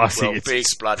 I think it's big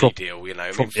bloody deal,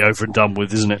 probably over and done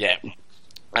with, isn't it? Yeah.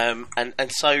 And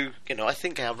so, I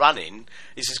think our running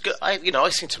is as good. I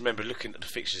seem to remember looking at the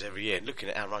fixtures every year and looking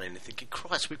at our running and thinking,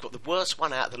 Christ, we've got the worst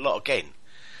one out of the lot again.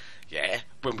 Yeah,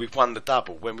 when we've won the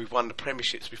double, when we've won the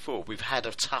Premierships before, we've had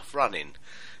a tough run-in.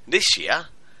 This year,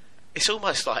 it's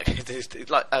almost like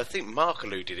I think Mark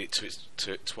alluded to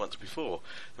it once before.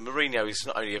 And Mourinho is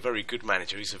not only a very good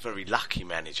manager, he's a very lucky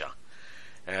manager,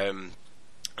 and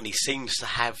he seems to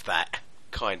have that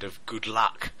kind of good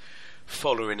luck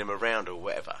following him around or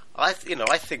whatever. I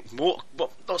think more.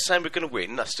 Not saying we're going to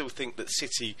win. I still think that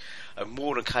City are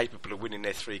more than capable of winning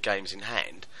their 3 games in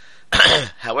hand.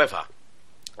 However,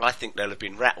 I think they'll have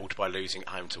been rattled by losing at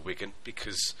home to Wigan,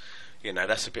 because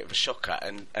that's a bit of a shocker,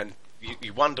 and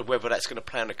you wonder whether that's going to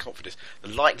play on their confidence. The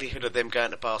likelihood of them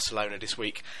going to Barcelona this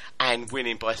week and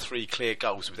winning by 3 clear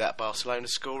goals without Barcelona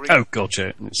scoring. Oh God,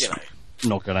 yeah, it's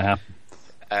not going to happen.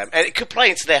 And it could play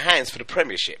into their hands for the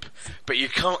Premiership, but you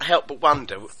can't help but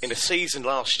wonder, in a season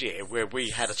last year where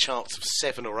we had a chance of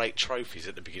 7 or 8 trophies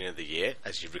at the beginning of the year,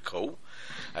 as you recall,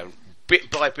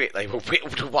 bit by bit they were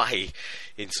whittled away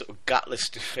in sort of gutless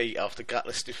defeat after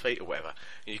gutless defeat or whatever.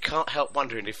 And you can't help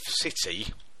wondering if City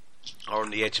are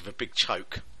on the edge of a big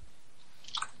choke.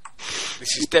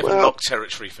 This is Devon Lock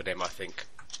territory for them, I think.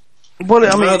 Well,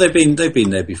 they've been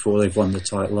there before. They've won the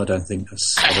title. I don't think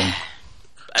that's.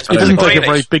 It doesn't take a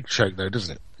very big choke, though,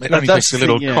 doesn't it? It only takes a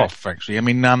little cough, actually. I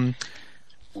mean,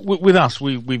 with us,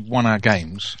 we've won our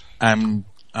games, and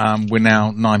we're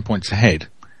now 9 points ahead,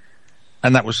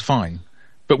 and that was fine.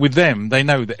 But with them, they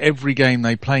know that every game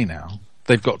they play now,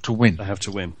 they've got to win. They have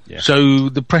to win, yeah. So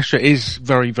the pressure is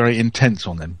very, very intense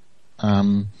on them.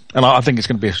 And I think it's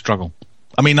going to be a struggle.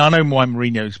 I mean, I know why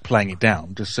Mourinho's playing it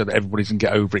down, just so that everybody doesn't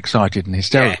get overexcited and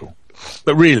hysterical. Yeah.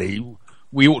 But really,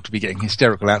 we ought to be getting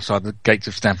hysterical outside the gates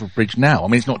of Stamford Bridge now. I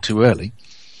mean, it's not too early.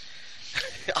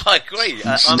 I agree.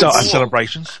 Start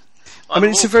celebrations. I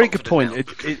mean, it's a very good point.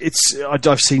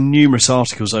 I've seen numerous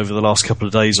articles over the last couple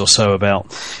of days or so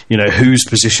about, whose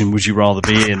position would you rather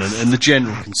be in, and the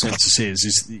general consensus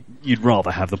is you'd rather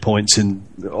have the points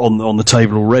on the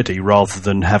table already rather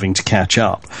than having to catch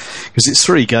up, because it's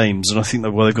 3 games, and I think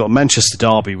they've got Manchester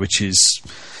Derby, which is,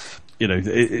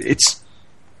 it's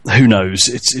who knows,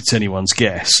 it's anyone's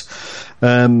guess.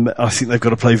 I think they've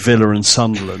got to play Villa and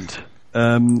Sunderland,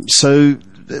 so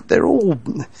they're all.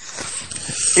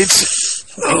 It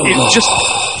just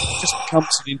becomes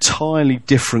an entirely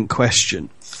different question.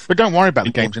 But don't worry about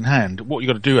the games in hand. What you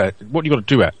got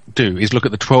to do is look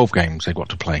at the 12 games they've got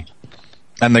to play,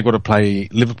 and they've got to play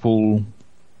Liverpool,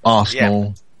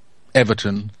 Arsenal,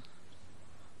 Everton.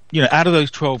 Out of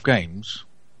those 12 games,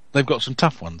 they've got some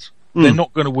tough ones. They're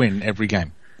not going to win every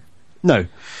game. No,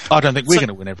 I don't think we're going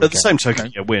to win every game. At the same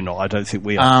token, we're not. I don't think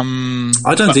we are.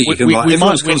 I don't think you can. We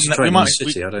might win.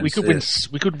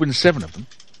 We could win 7 of them.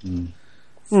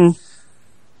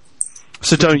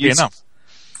 So don't be enough.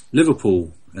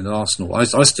 Local and Arsenal. I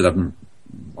still haven't.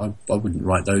 I wouldn't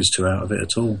write those 2 out of it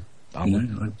at all.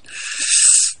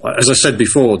 As I said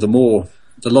before, the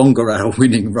longer our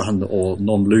winning run or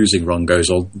non-losing run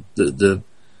goes on, the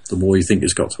more you think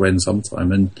it's got to end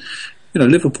sometime. And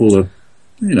Liverpool are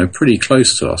pretty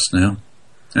close to us now,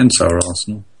 and so are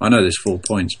Arsenal. I know there's 4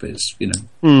 points, but it's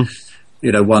one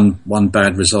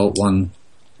bad result, one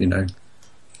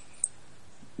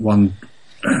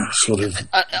sort of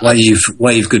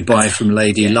wave goodbye from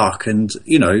Lady Luck, and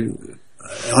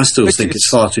I still think it's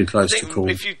far too close to call.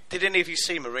 Did any of you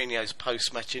see Mourinho's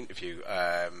post-match interview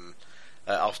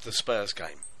after the Spurs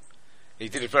game? He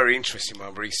did a very interesting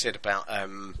one where he said about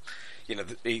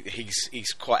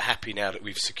he's quite happy now that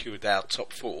we've secured our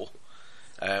top 4,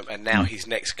 and now his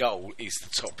next goal is the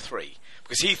top 3,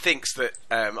 because he thinks that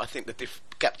I think the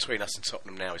gap between us and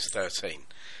Tottenham now is 13.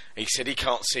 He said he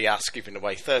can't see us giving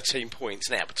away 13 points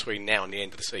now between now and the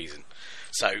end of the season.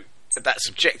 So that's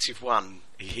objective 1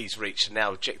 he's reached, and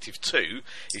now objective 2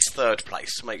 is 3rd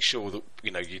place, to make sure that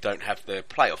you don't have the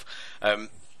playoff for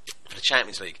the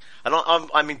Champions League. And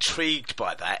I'm intrigued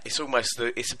by that. It's almost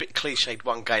it's a bit cliched,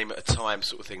 1 game at a time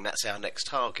sort of thing. That's our next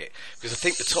target, because I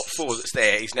think the top 4 that's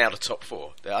there is now the top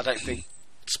 4. I don't think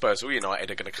Spurs or United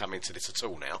are going to come into this at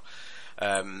all now.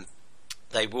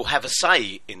 They will have a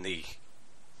say in the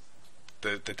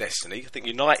destiny. I think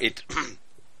United,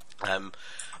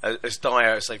 as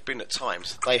dire as they've been at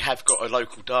times, they have got a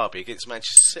local derby against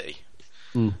Manchester City.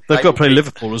 They've got to play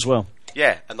Liverpool as well.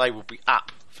 Yeah, and they will be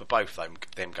up for both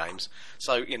them games.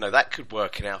 So, that could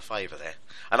work in our favour there.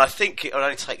 And I think it'll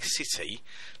only take City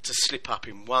to slip up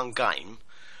in 1 game,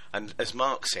 and as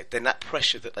Mark said, then that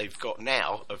pressure that they've got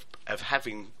now of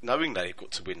knowing they've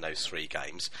got to win those 3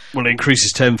 games. Well, it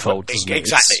increases tenfold, doesn't it?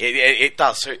 Exactly, it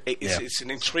does. So it's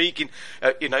an intriguing,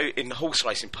 in horse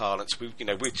racing parlance, we've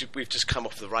just come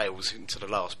off the rails into the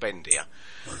last bend here.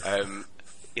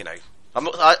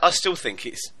 I still think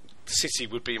City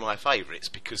would be my favourites,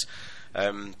 because I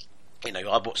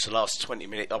watched the last 20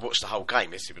 minutes. I watched the whole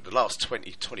game yesterday, but the last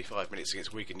 20-25 minutes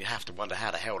against Wigan, you have to wonder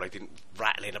how the hell they didn't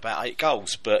rattle in about 8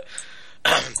 goals. But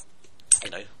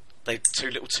they're too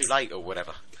little, too late, or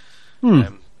whatever.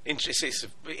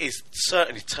 It's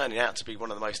certainly turning out to be one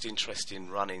of the most interesting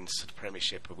run-ins to the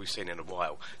Premiership we've seen in a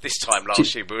while. This time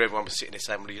last year, everyone was sitting there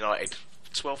saying, "Well, United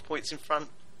 12 points in front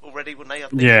already, wouldn't they?" I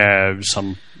think. Yeah,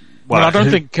 Well, I don't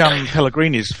think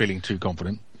Pellegrini is feeling too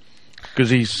confident, because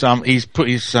he's put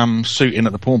his suit in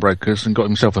at the pawnbrokers and got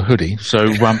himself a hoodie.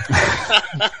 So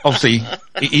obviously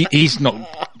he's not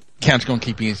counting on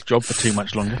keeping his job for too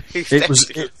much longer.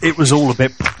 It was all a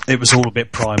bit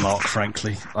Primark,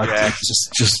 frankly.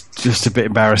 Just a bit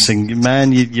embarrassing.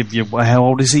 Man, you how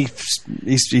old is he?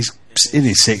 He's in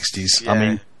his 60s. Yeah. I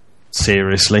mean,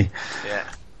 seriously. Yeah.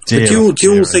 Do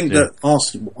you all think that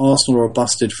Arsenal are a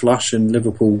busted flush and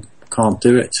Liverpool can't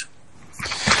do it?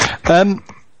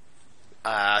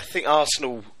 I think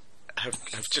Arsenal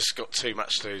have just got too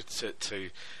much to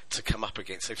come up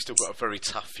against. They've still got a very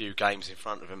tough few games in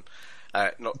front of them,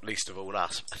 not least of all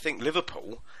us. I think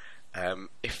Liverpool,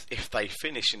 if they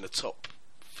finish in the top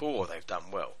 4, they've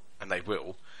done well, and they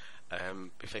will.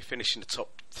 If they finish in the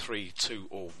top 3, 2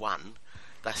 or 1,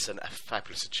 that's a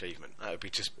fabulous achievement. That would be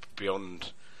just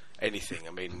beyond anything.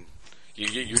 I mean,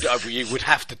 you would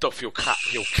have to doff your cap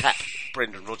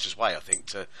Brendan Rodgers' way, I think,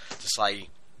 to say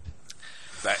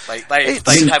that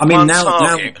they have one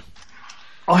target.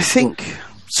 I think.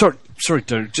 Sorry,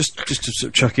 Darren, just to sort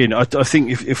of chuck in. I think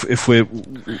if we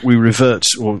revert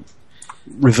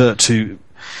to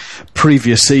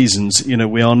previous seasons,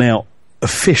 we are now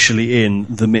officially in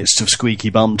the midst of squeaky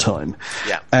bum time.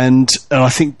 Yeah. And I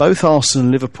think both Arsenal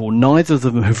and Liverpool, neither of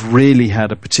them have really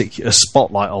had a particular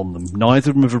spotlight on them.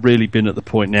 Neither of them have really been at the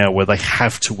point now where they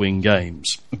have to win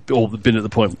games, or been at the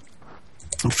point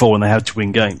before when they have to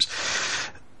win games.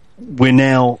 We're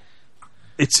now,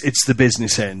 it's the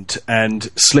business end, and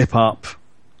slip up,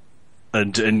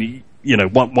 and you know,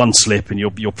 one slip and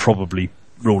you're probably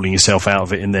ruling yourself out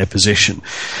of it in their position.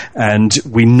 And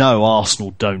we know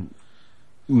Arsenal don't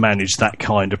manage that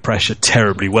kind of pressure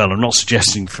terribly well. I'm not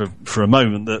suggesting for a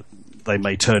moment that they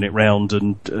may turn it round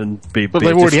and be. But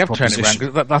they already have turned it round.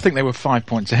 'Cause I think they were 5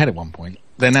 points ahead at one point.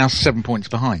 They're now 7 points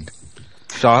behind.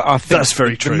 So I think that's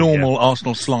very true. The normal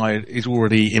Arsenal slide is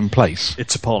already in place.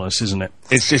 It's upon us, isn't it?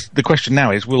 It's just the question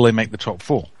now is, will they make the top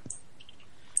four?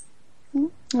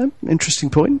 Interesting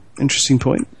point.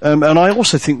 And I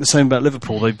also think the same about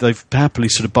Liverpool. They've happily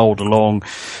sort of bowled along,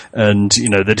 and you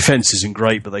know their defence isn't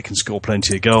great, but they can score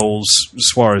plenty of goals.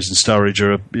 Suarez and Sturridge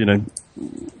are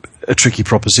a tricky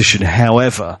proposition.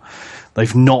 However,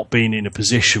 they've not been in a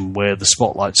position where the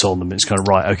spotlight's on them. It's kind of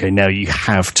right. Okay, now you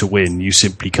have to win. You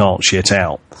simply can't shit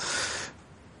out.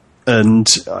 And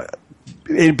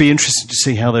it'd be interesting to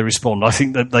see how they respond. I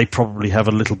think that they probably have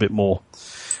a little bit more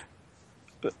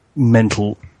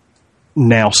mental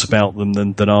nous about them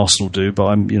than Arsenal do, but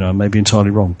I'm maybe entirely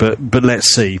wrong. But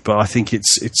let's see. But I think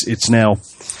it's now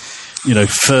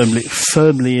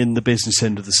firmly in the business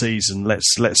end of the season.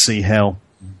 Let's see how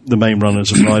the main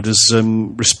runners and riders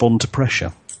respond to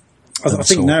pressure. I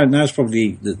think now's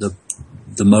probably the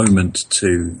moment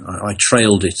to. I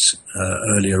trailed it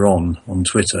earlier on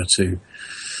Twitter to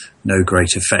no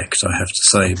great effect, I have to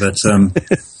say, but.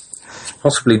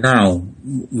 Possibly now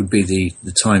would be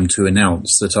the time to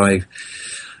announce that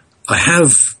I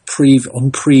have on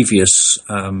previous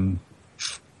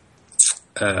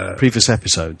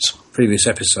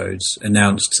episodes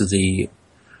announced to the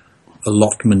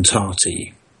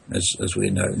allotmentati, as we're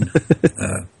known,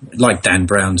 like Dan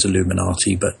Brown's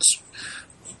Illuminati, but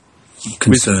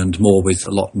concerned more with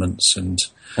allotments and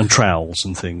trowels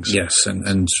and things. Yes,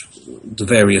 and the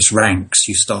various ranks.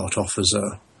 You start off as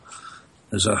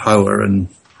a hoer, and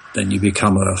then you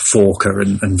become a forker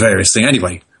and various things.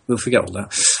 Anyway, we'll forget all that.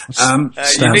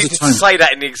 You need to say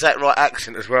that in the exact right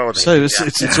accent as well. So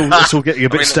it's all getting a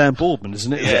bit Stan Boardman,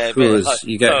 isn't it? Yeah,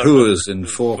 you get hooers and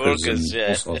forkers and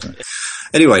all sorts of things.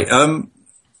 Anyway,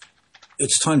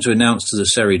 it's time to announce to the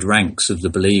serried ranks of the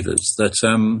believers that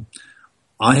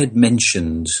I had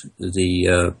mentioned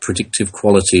the predictive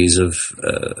qualities of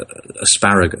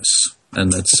asparagus,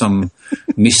 and that some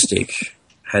mystic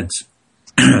had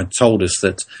told us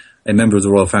that a member of the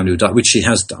royal family would die, which she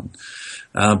has done,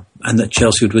 and that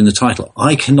Chelsea would win the title.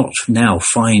 I cannot now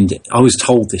find it. I was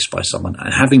told this by someone,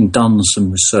 and having done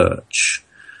some research,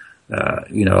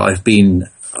 I've been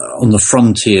on the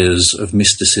frontiers of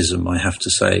mysticism, I have to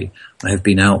say. I have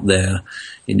been out there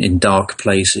in dark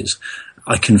places.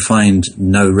 I can find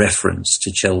no reference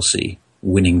to Chelsea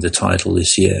winning the title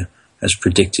this year as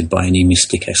predicted by any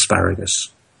mystic asparagus.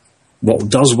 What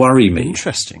does worry me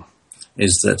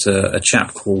is that a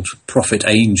chap called Prophet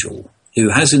Angel, who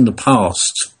has in the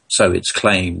past, so it's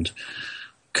claimed,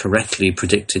 correctly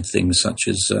predicted things such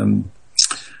as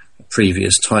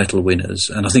previous title winners,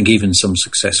 and I think even some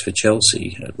success for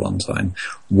Chelsea at one time,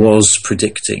 was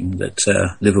predicting that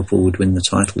Liverpool would win the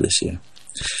title this year.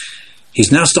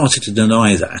 He's now started to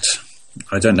deny that.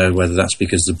 I don't know whether that's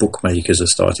because the bookmakers are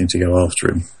starting to go after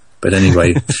him. But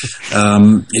anyway,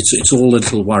 it's all a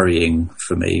little worrying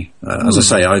for me. As I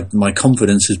say, my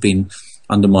confidence has been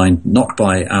undermined not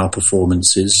by our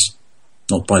performances,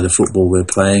 not by the football we're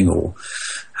playing or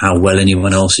how well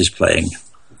anyone else is playing,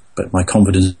 but my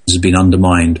confidence has been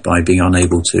undermined by being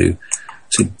unable to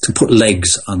put legs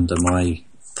under my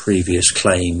previous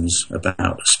claims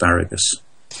about asparagus.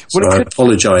 So I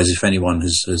apologise if anyone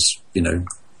has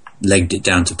legged it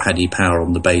down to Paddy Power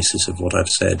on the basis of what I've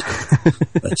said.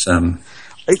 But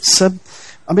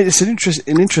it's an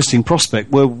interesting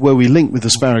prospect where we link with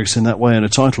asparagus in that way in a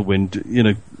title win.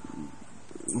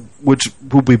 Would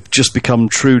we just become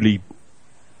truly,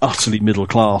 utterly middle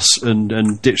class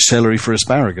and ditch celery for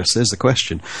asparagus? There's the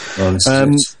question. Well,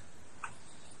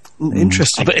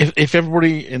 interesting. But if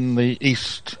everybody in the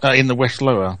east, in the West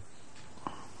Lower,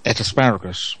 ate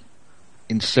asparagus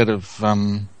instead of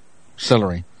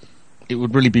celery, it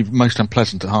would really be most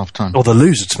unpleasant at half time. Oh, the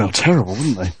loos would smell terrible,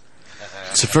 wouldn't they?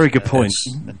 It's a very good point.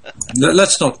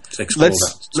 Let's not explore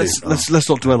that. Let's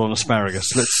not dwell on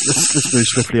asparagus. Let's move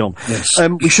swiftly on. Yes.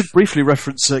 We should briefly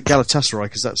reference Galatasaray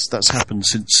because that's happened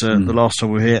since the last time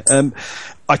we were here.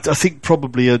 I think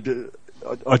probably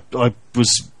I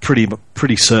was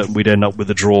pretty certain we'd end up with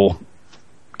a draw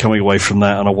coming away from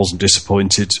that, and I wasn't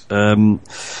disappointed. And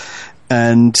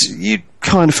you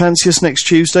kind of fancy us next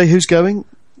Tuesday? Who's going?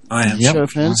 I am. Show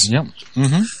of hands. Yep.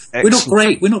 Mm-hmm. We're not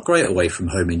great. We're not great away from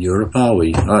home in Europe, are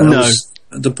we? No.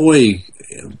 The boy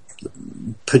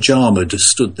Pajama just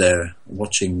stood there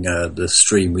watching the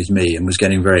stream with me and was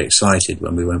getting very excited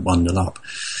when we went 1-0 up.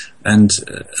 And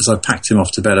as I packed him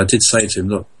off to bed, I did say to him,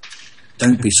 "Look,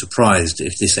 don't be surprised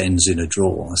if this ends in a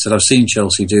draw." I said, "I've seen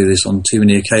Chelsea do this on too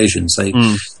many occasions. They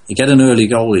get an early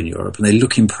goal in Europe and they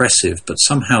look impressive, but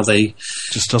somehow they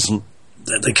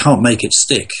can't make it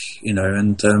stick, you know."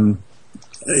 And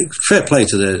fair play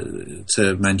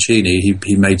to Mancini.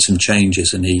 He made some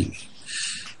changes and he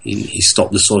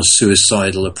stopped the sort of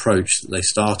suicidal approach that they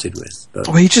started with.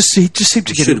 But he just seemed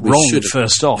to get it wrong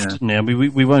first off, didn't he? I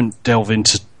mean, we won't delve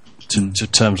into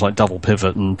terms like double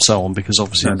pivot and so on, because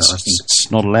obviously it's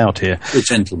not allowed here. We're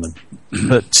gentlemen.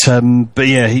 But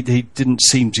yeah, he didn't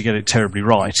seem to get it terribly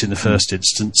right in the first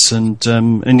instance, and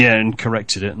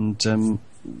corrected it, and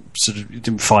sort of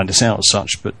didn't find us out as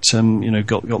such, but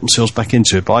got themselves back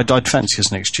into it. But I'd fancy us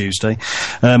next Tuesday.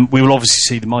 We will obviously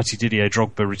see the mighty Didier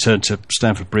Drogba return to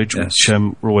Stamford Bridge, which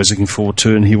we're always looking forward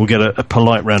to, and he will get a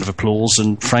polite round of applause,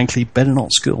 and frankly, better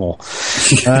not score.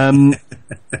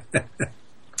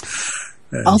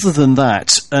 Other than that,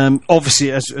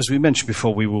 obviously, as we mentioned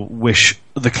before, we will wish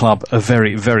the club a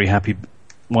very, very happy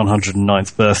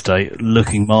 109th birthday,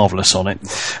 looking marvellous on it.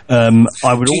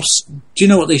 I would also... Do you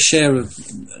know what they share?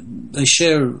 They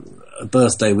share a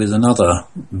birthday with another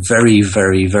very,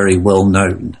 very, very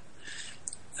well-known,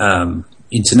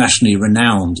 internationally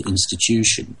renowned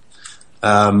institution,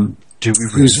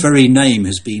 whose very name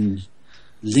has been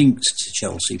linked to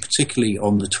Chelsea, particularly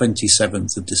on the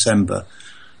 27th of December,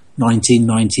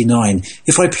 1999.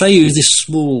 If I play you this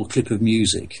small clip of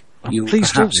music, you'll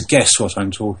perhaps guess what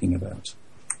I'm talking about.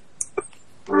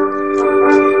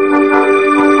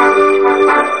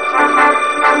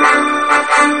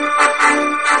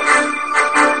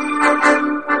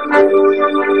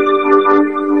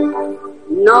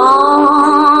 Non,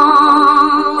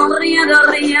 rien de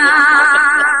rien.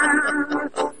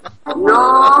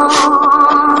 Non,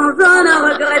 je ne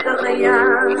regrette rien.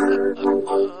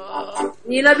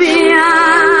 Ni le bien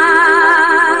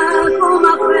qu'on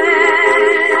m'a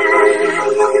fait,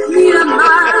 ni le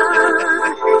mal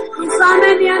qui s'en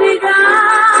est bien égal.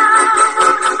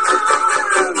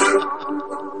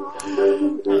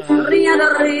 Rien de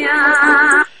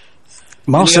rien.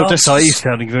 Marcel Desailly is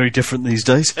sounding very different these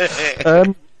days.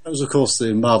 That was, of course,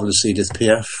 the marvellous Edith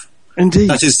Piaf. Indeed.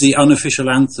 That is the unofficial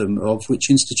anthem of which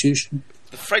institution?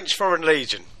 The French Foreign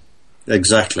Legion.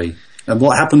 Exactly. And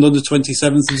what happened on the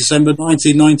 27th of December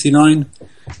 1999?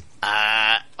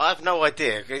 I have no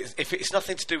idea. If it's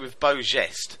nothing to do with Beau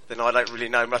Geste, then I don't really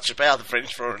know much about the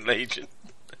French Foreign Legion.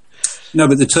 No,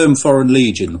 but the term Foreign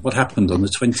Legion, what happened on the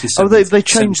 27th? Oh, they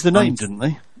changed the name, didn't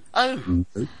they? Oh.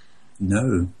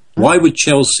 No. Why would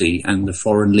Chelsea and the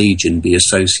Foreign Legion be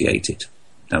associated?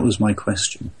 That was my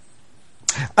question.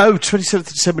 Oh, 27th of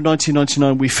December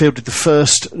 1999, we fielded the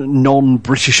first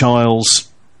non-British Isles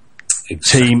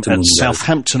team at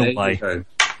Southampton away.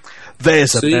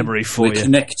 There's a memory for you. We're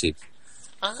connected.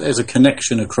 There's a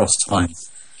connection across time.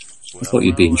 I thought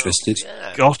you'd be interested.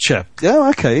 Yeah. Gotcha. Yeah,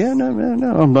 okay. Yeah,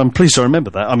 no. I'm pleased I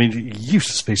remember that. I mean,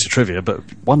 useless piece of trivia, but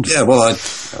wonderful. Yeah, well,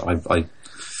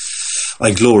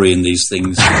 I glory in these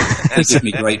things. It gives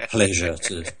me great pleasure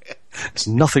to... There's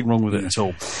nothing wrong with it at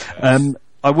all.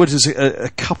 I would, as a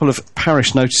couple of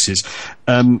parish notices,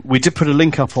 we did put a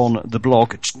link up on the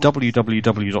blog,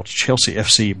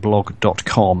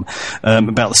 www.chelseafcblog.com,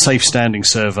 about the Safe Standing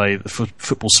Survey that the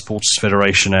Football Supporters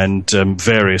Federation and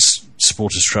various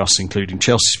supporters trusts, including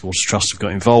Chelsea Supporters Trust, have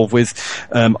got involved with.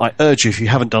 I urge you, if you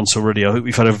haven't done so already, I hope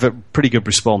we've had a pretty good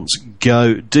response.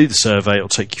 Go do the survey. It'll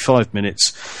take you 5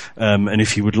 minutes. And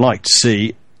if you would like to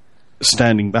see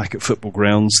standing back at football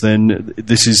grounds, then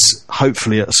this is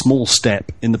hopefully a small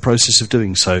step in the process of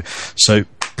doing so. So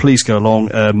please go along.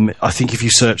 I think if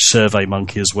you search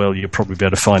SurveyMonkey as well, you'll probably be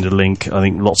able to find a link. I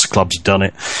think lots of clubs have done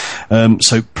it.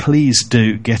 So please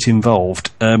do get involved.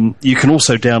 You can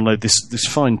also download this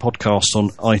fine podcast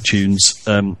on iTunes,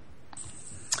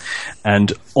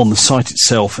 and on the site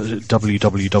itself at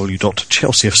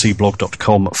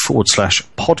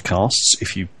www.chelseafcblog.com/podcasts,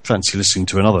 if you fancy listening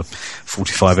to another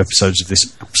 45 episodes of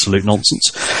this absolute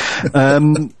nonsense.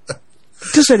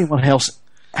 Does anyone else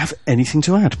have anything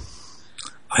to add?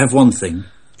 I have one thing.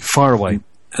 Fire away.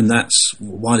 And that's,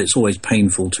 while it's always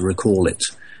painful to recall it,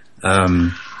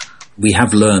 we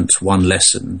have learnt one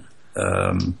lesson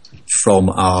from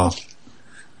our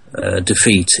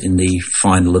defeat in the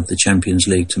final of the Champions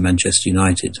League to Manchester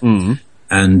United.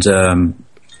 And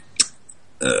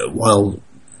while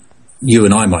you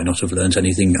and I might not have learnt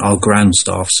anything, our ground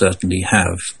staff certainly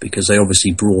have, because they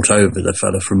obviously brought over the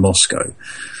fella from Moscow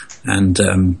and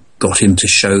got him to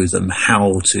show them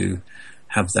how to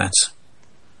have that,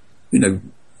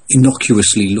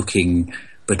 innocuously looking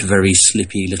but very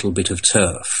slippy little bit of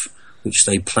turf, which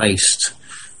they placed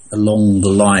along the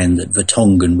line that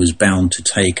Vertonghen was bound to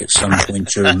take at some point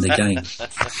during the game.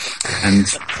 And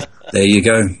there you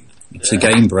go. It's a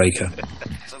game breaker.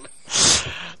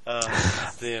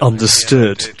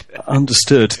 Understood.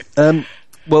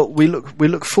 Well, we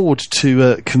look forward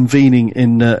to convening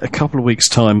in a couple of weeks'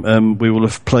 time. We will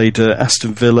have played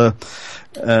Aston Villa,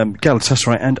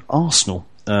 Galatasaray, and Arsenal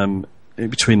in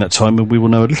between that time, and we will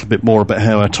know a little bit more about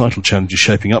how our title challenge is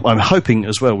shaping up. I'm hoping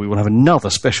as well we will have another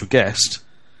special guest.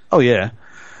 Oh yeah.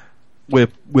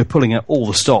 We're pulling out all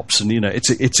the stops, and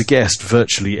it's a guest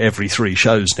virtually every 3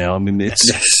 shows now. I mean,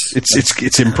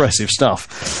 it's impressive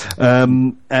stuff.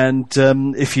 And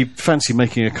if you fancy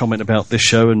making a comment about this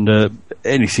show and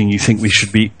anything you think we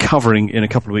should be covering in a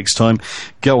couple of weeks' time,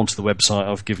 go onto the website.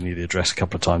 I've given you the address a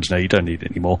couple of times now. You don't need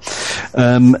it anymore.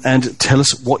 And tell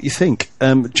us what you think,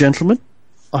 gentlemen.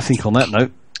 I think on that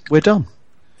note, we're done.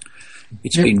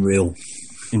 It's been real,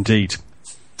 indeed.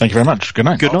 Thank you very much. Good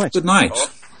night. Good night. Good night.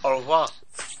 Au revoir.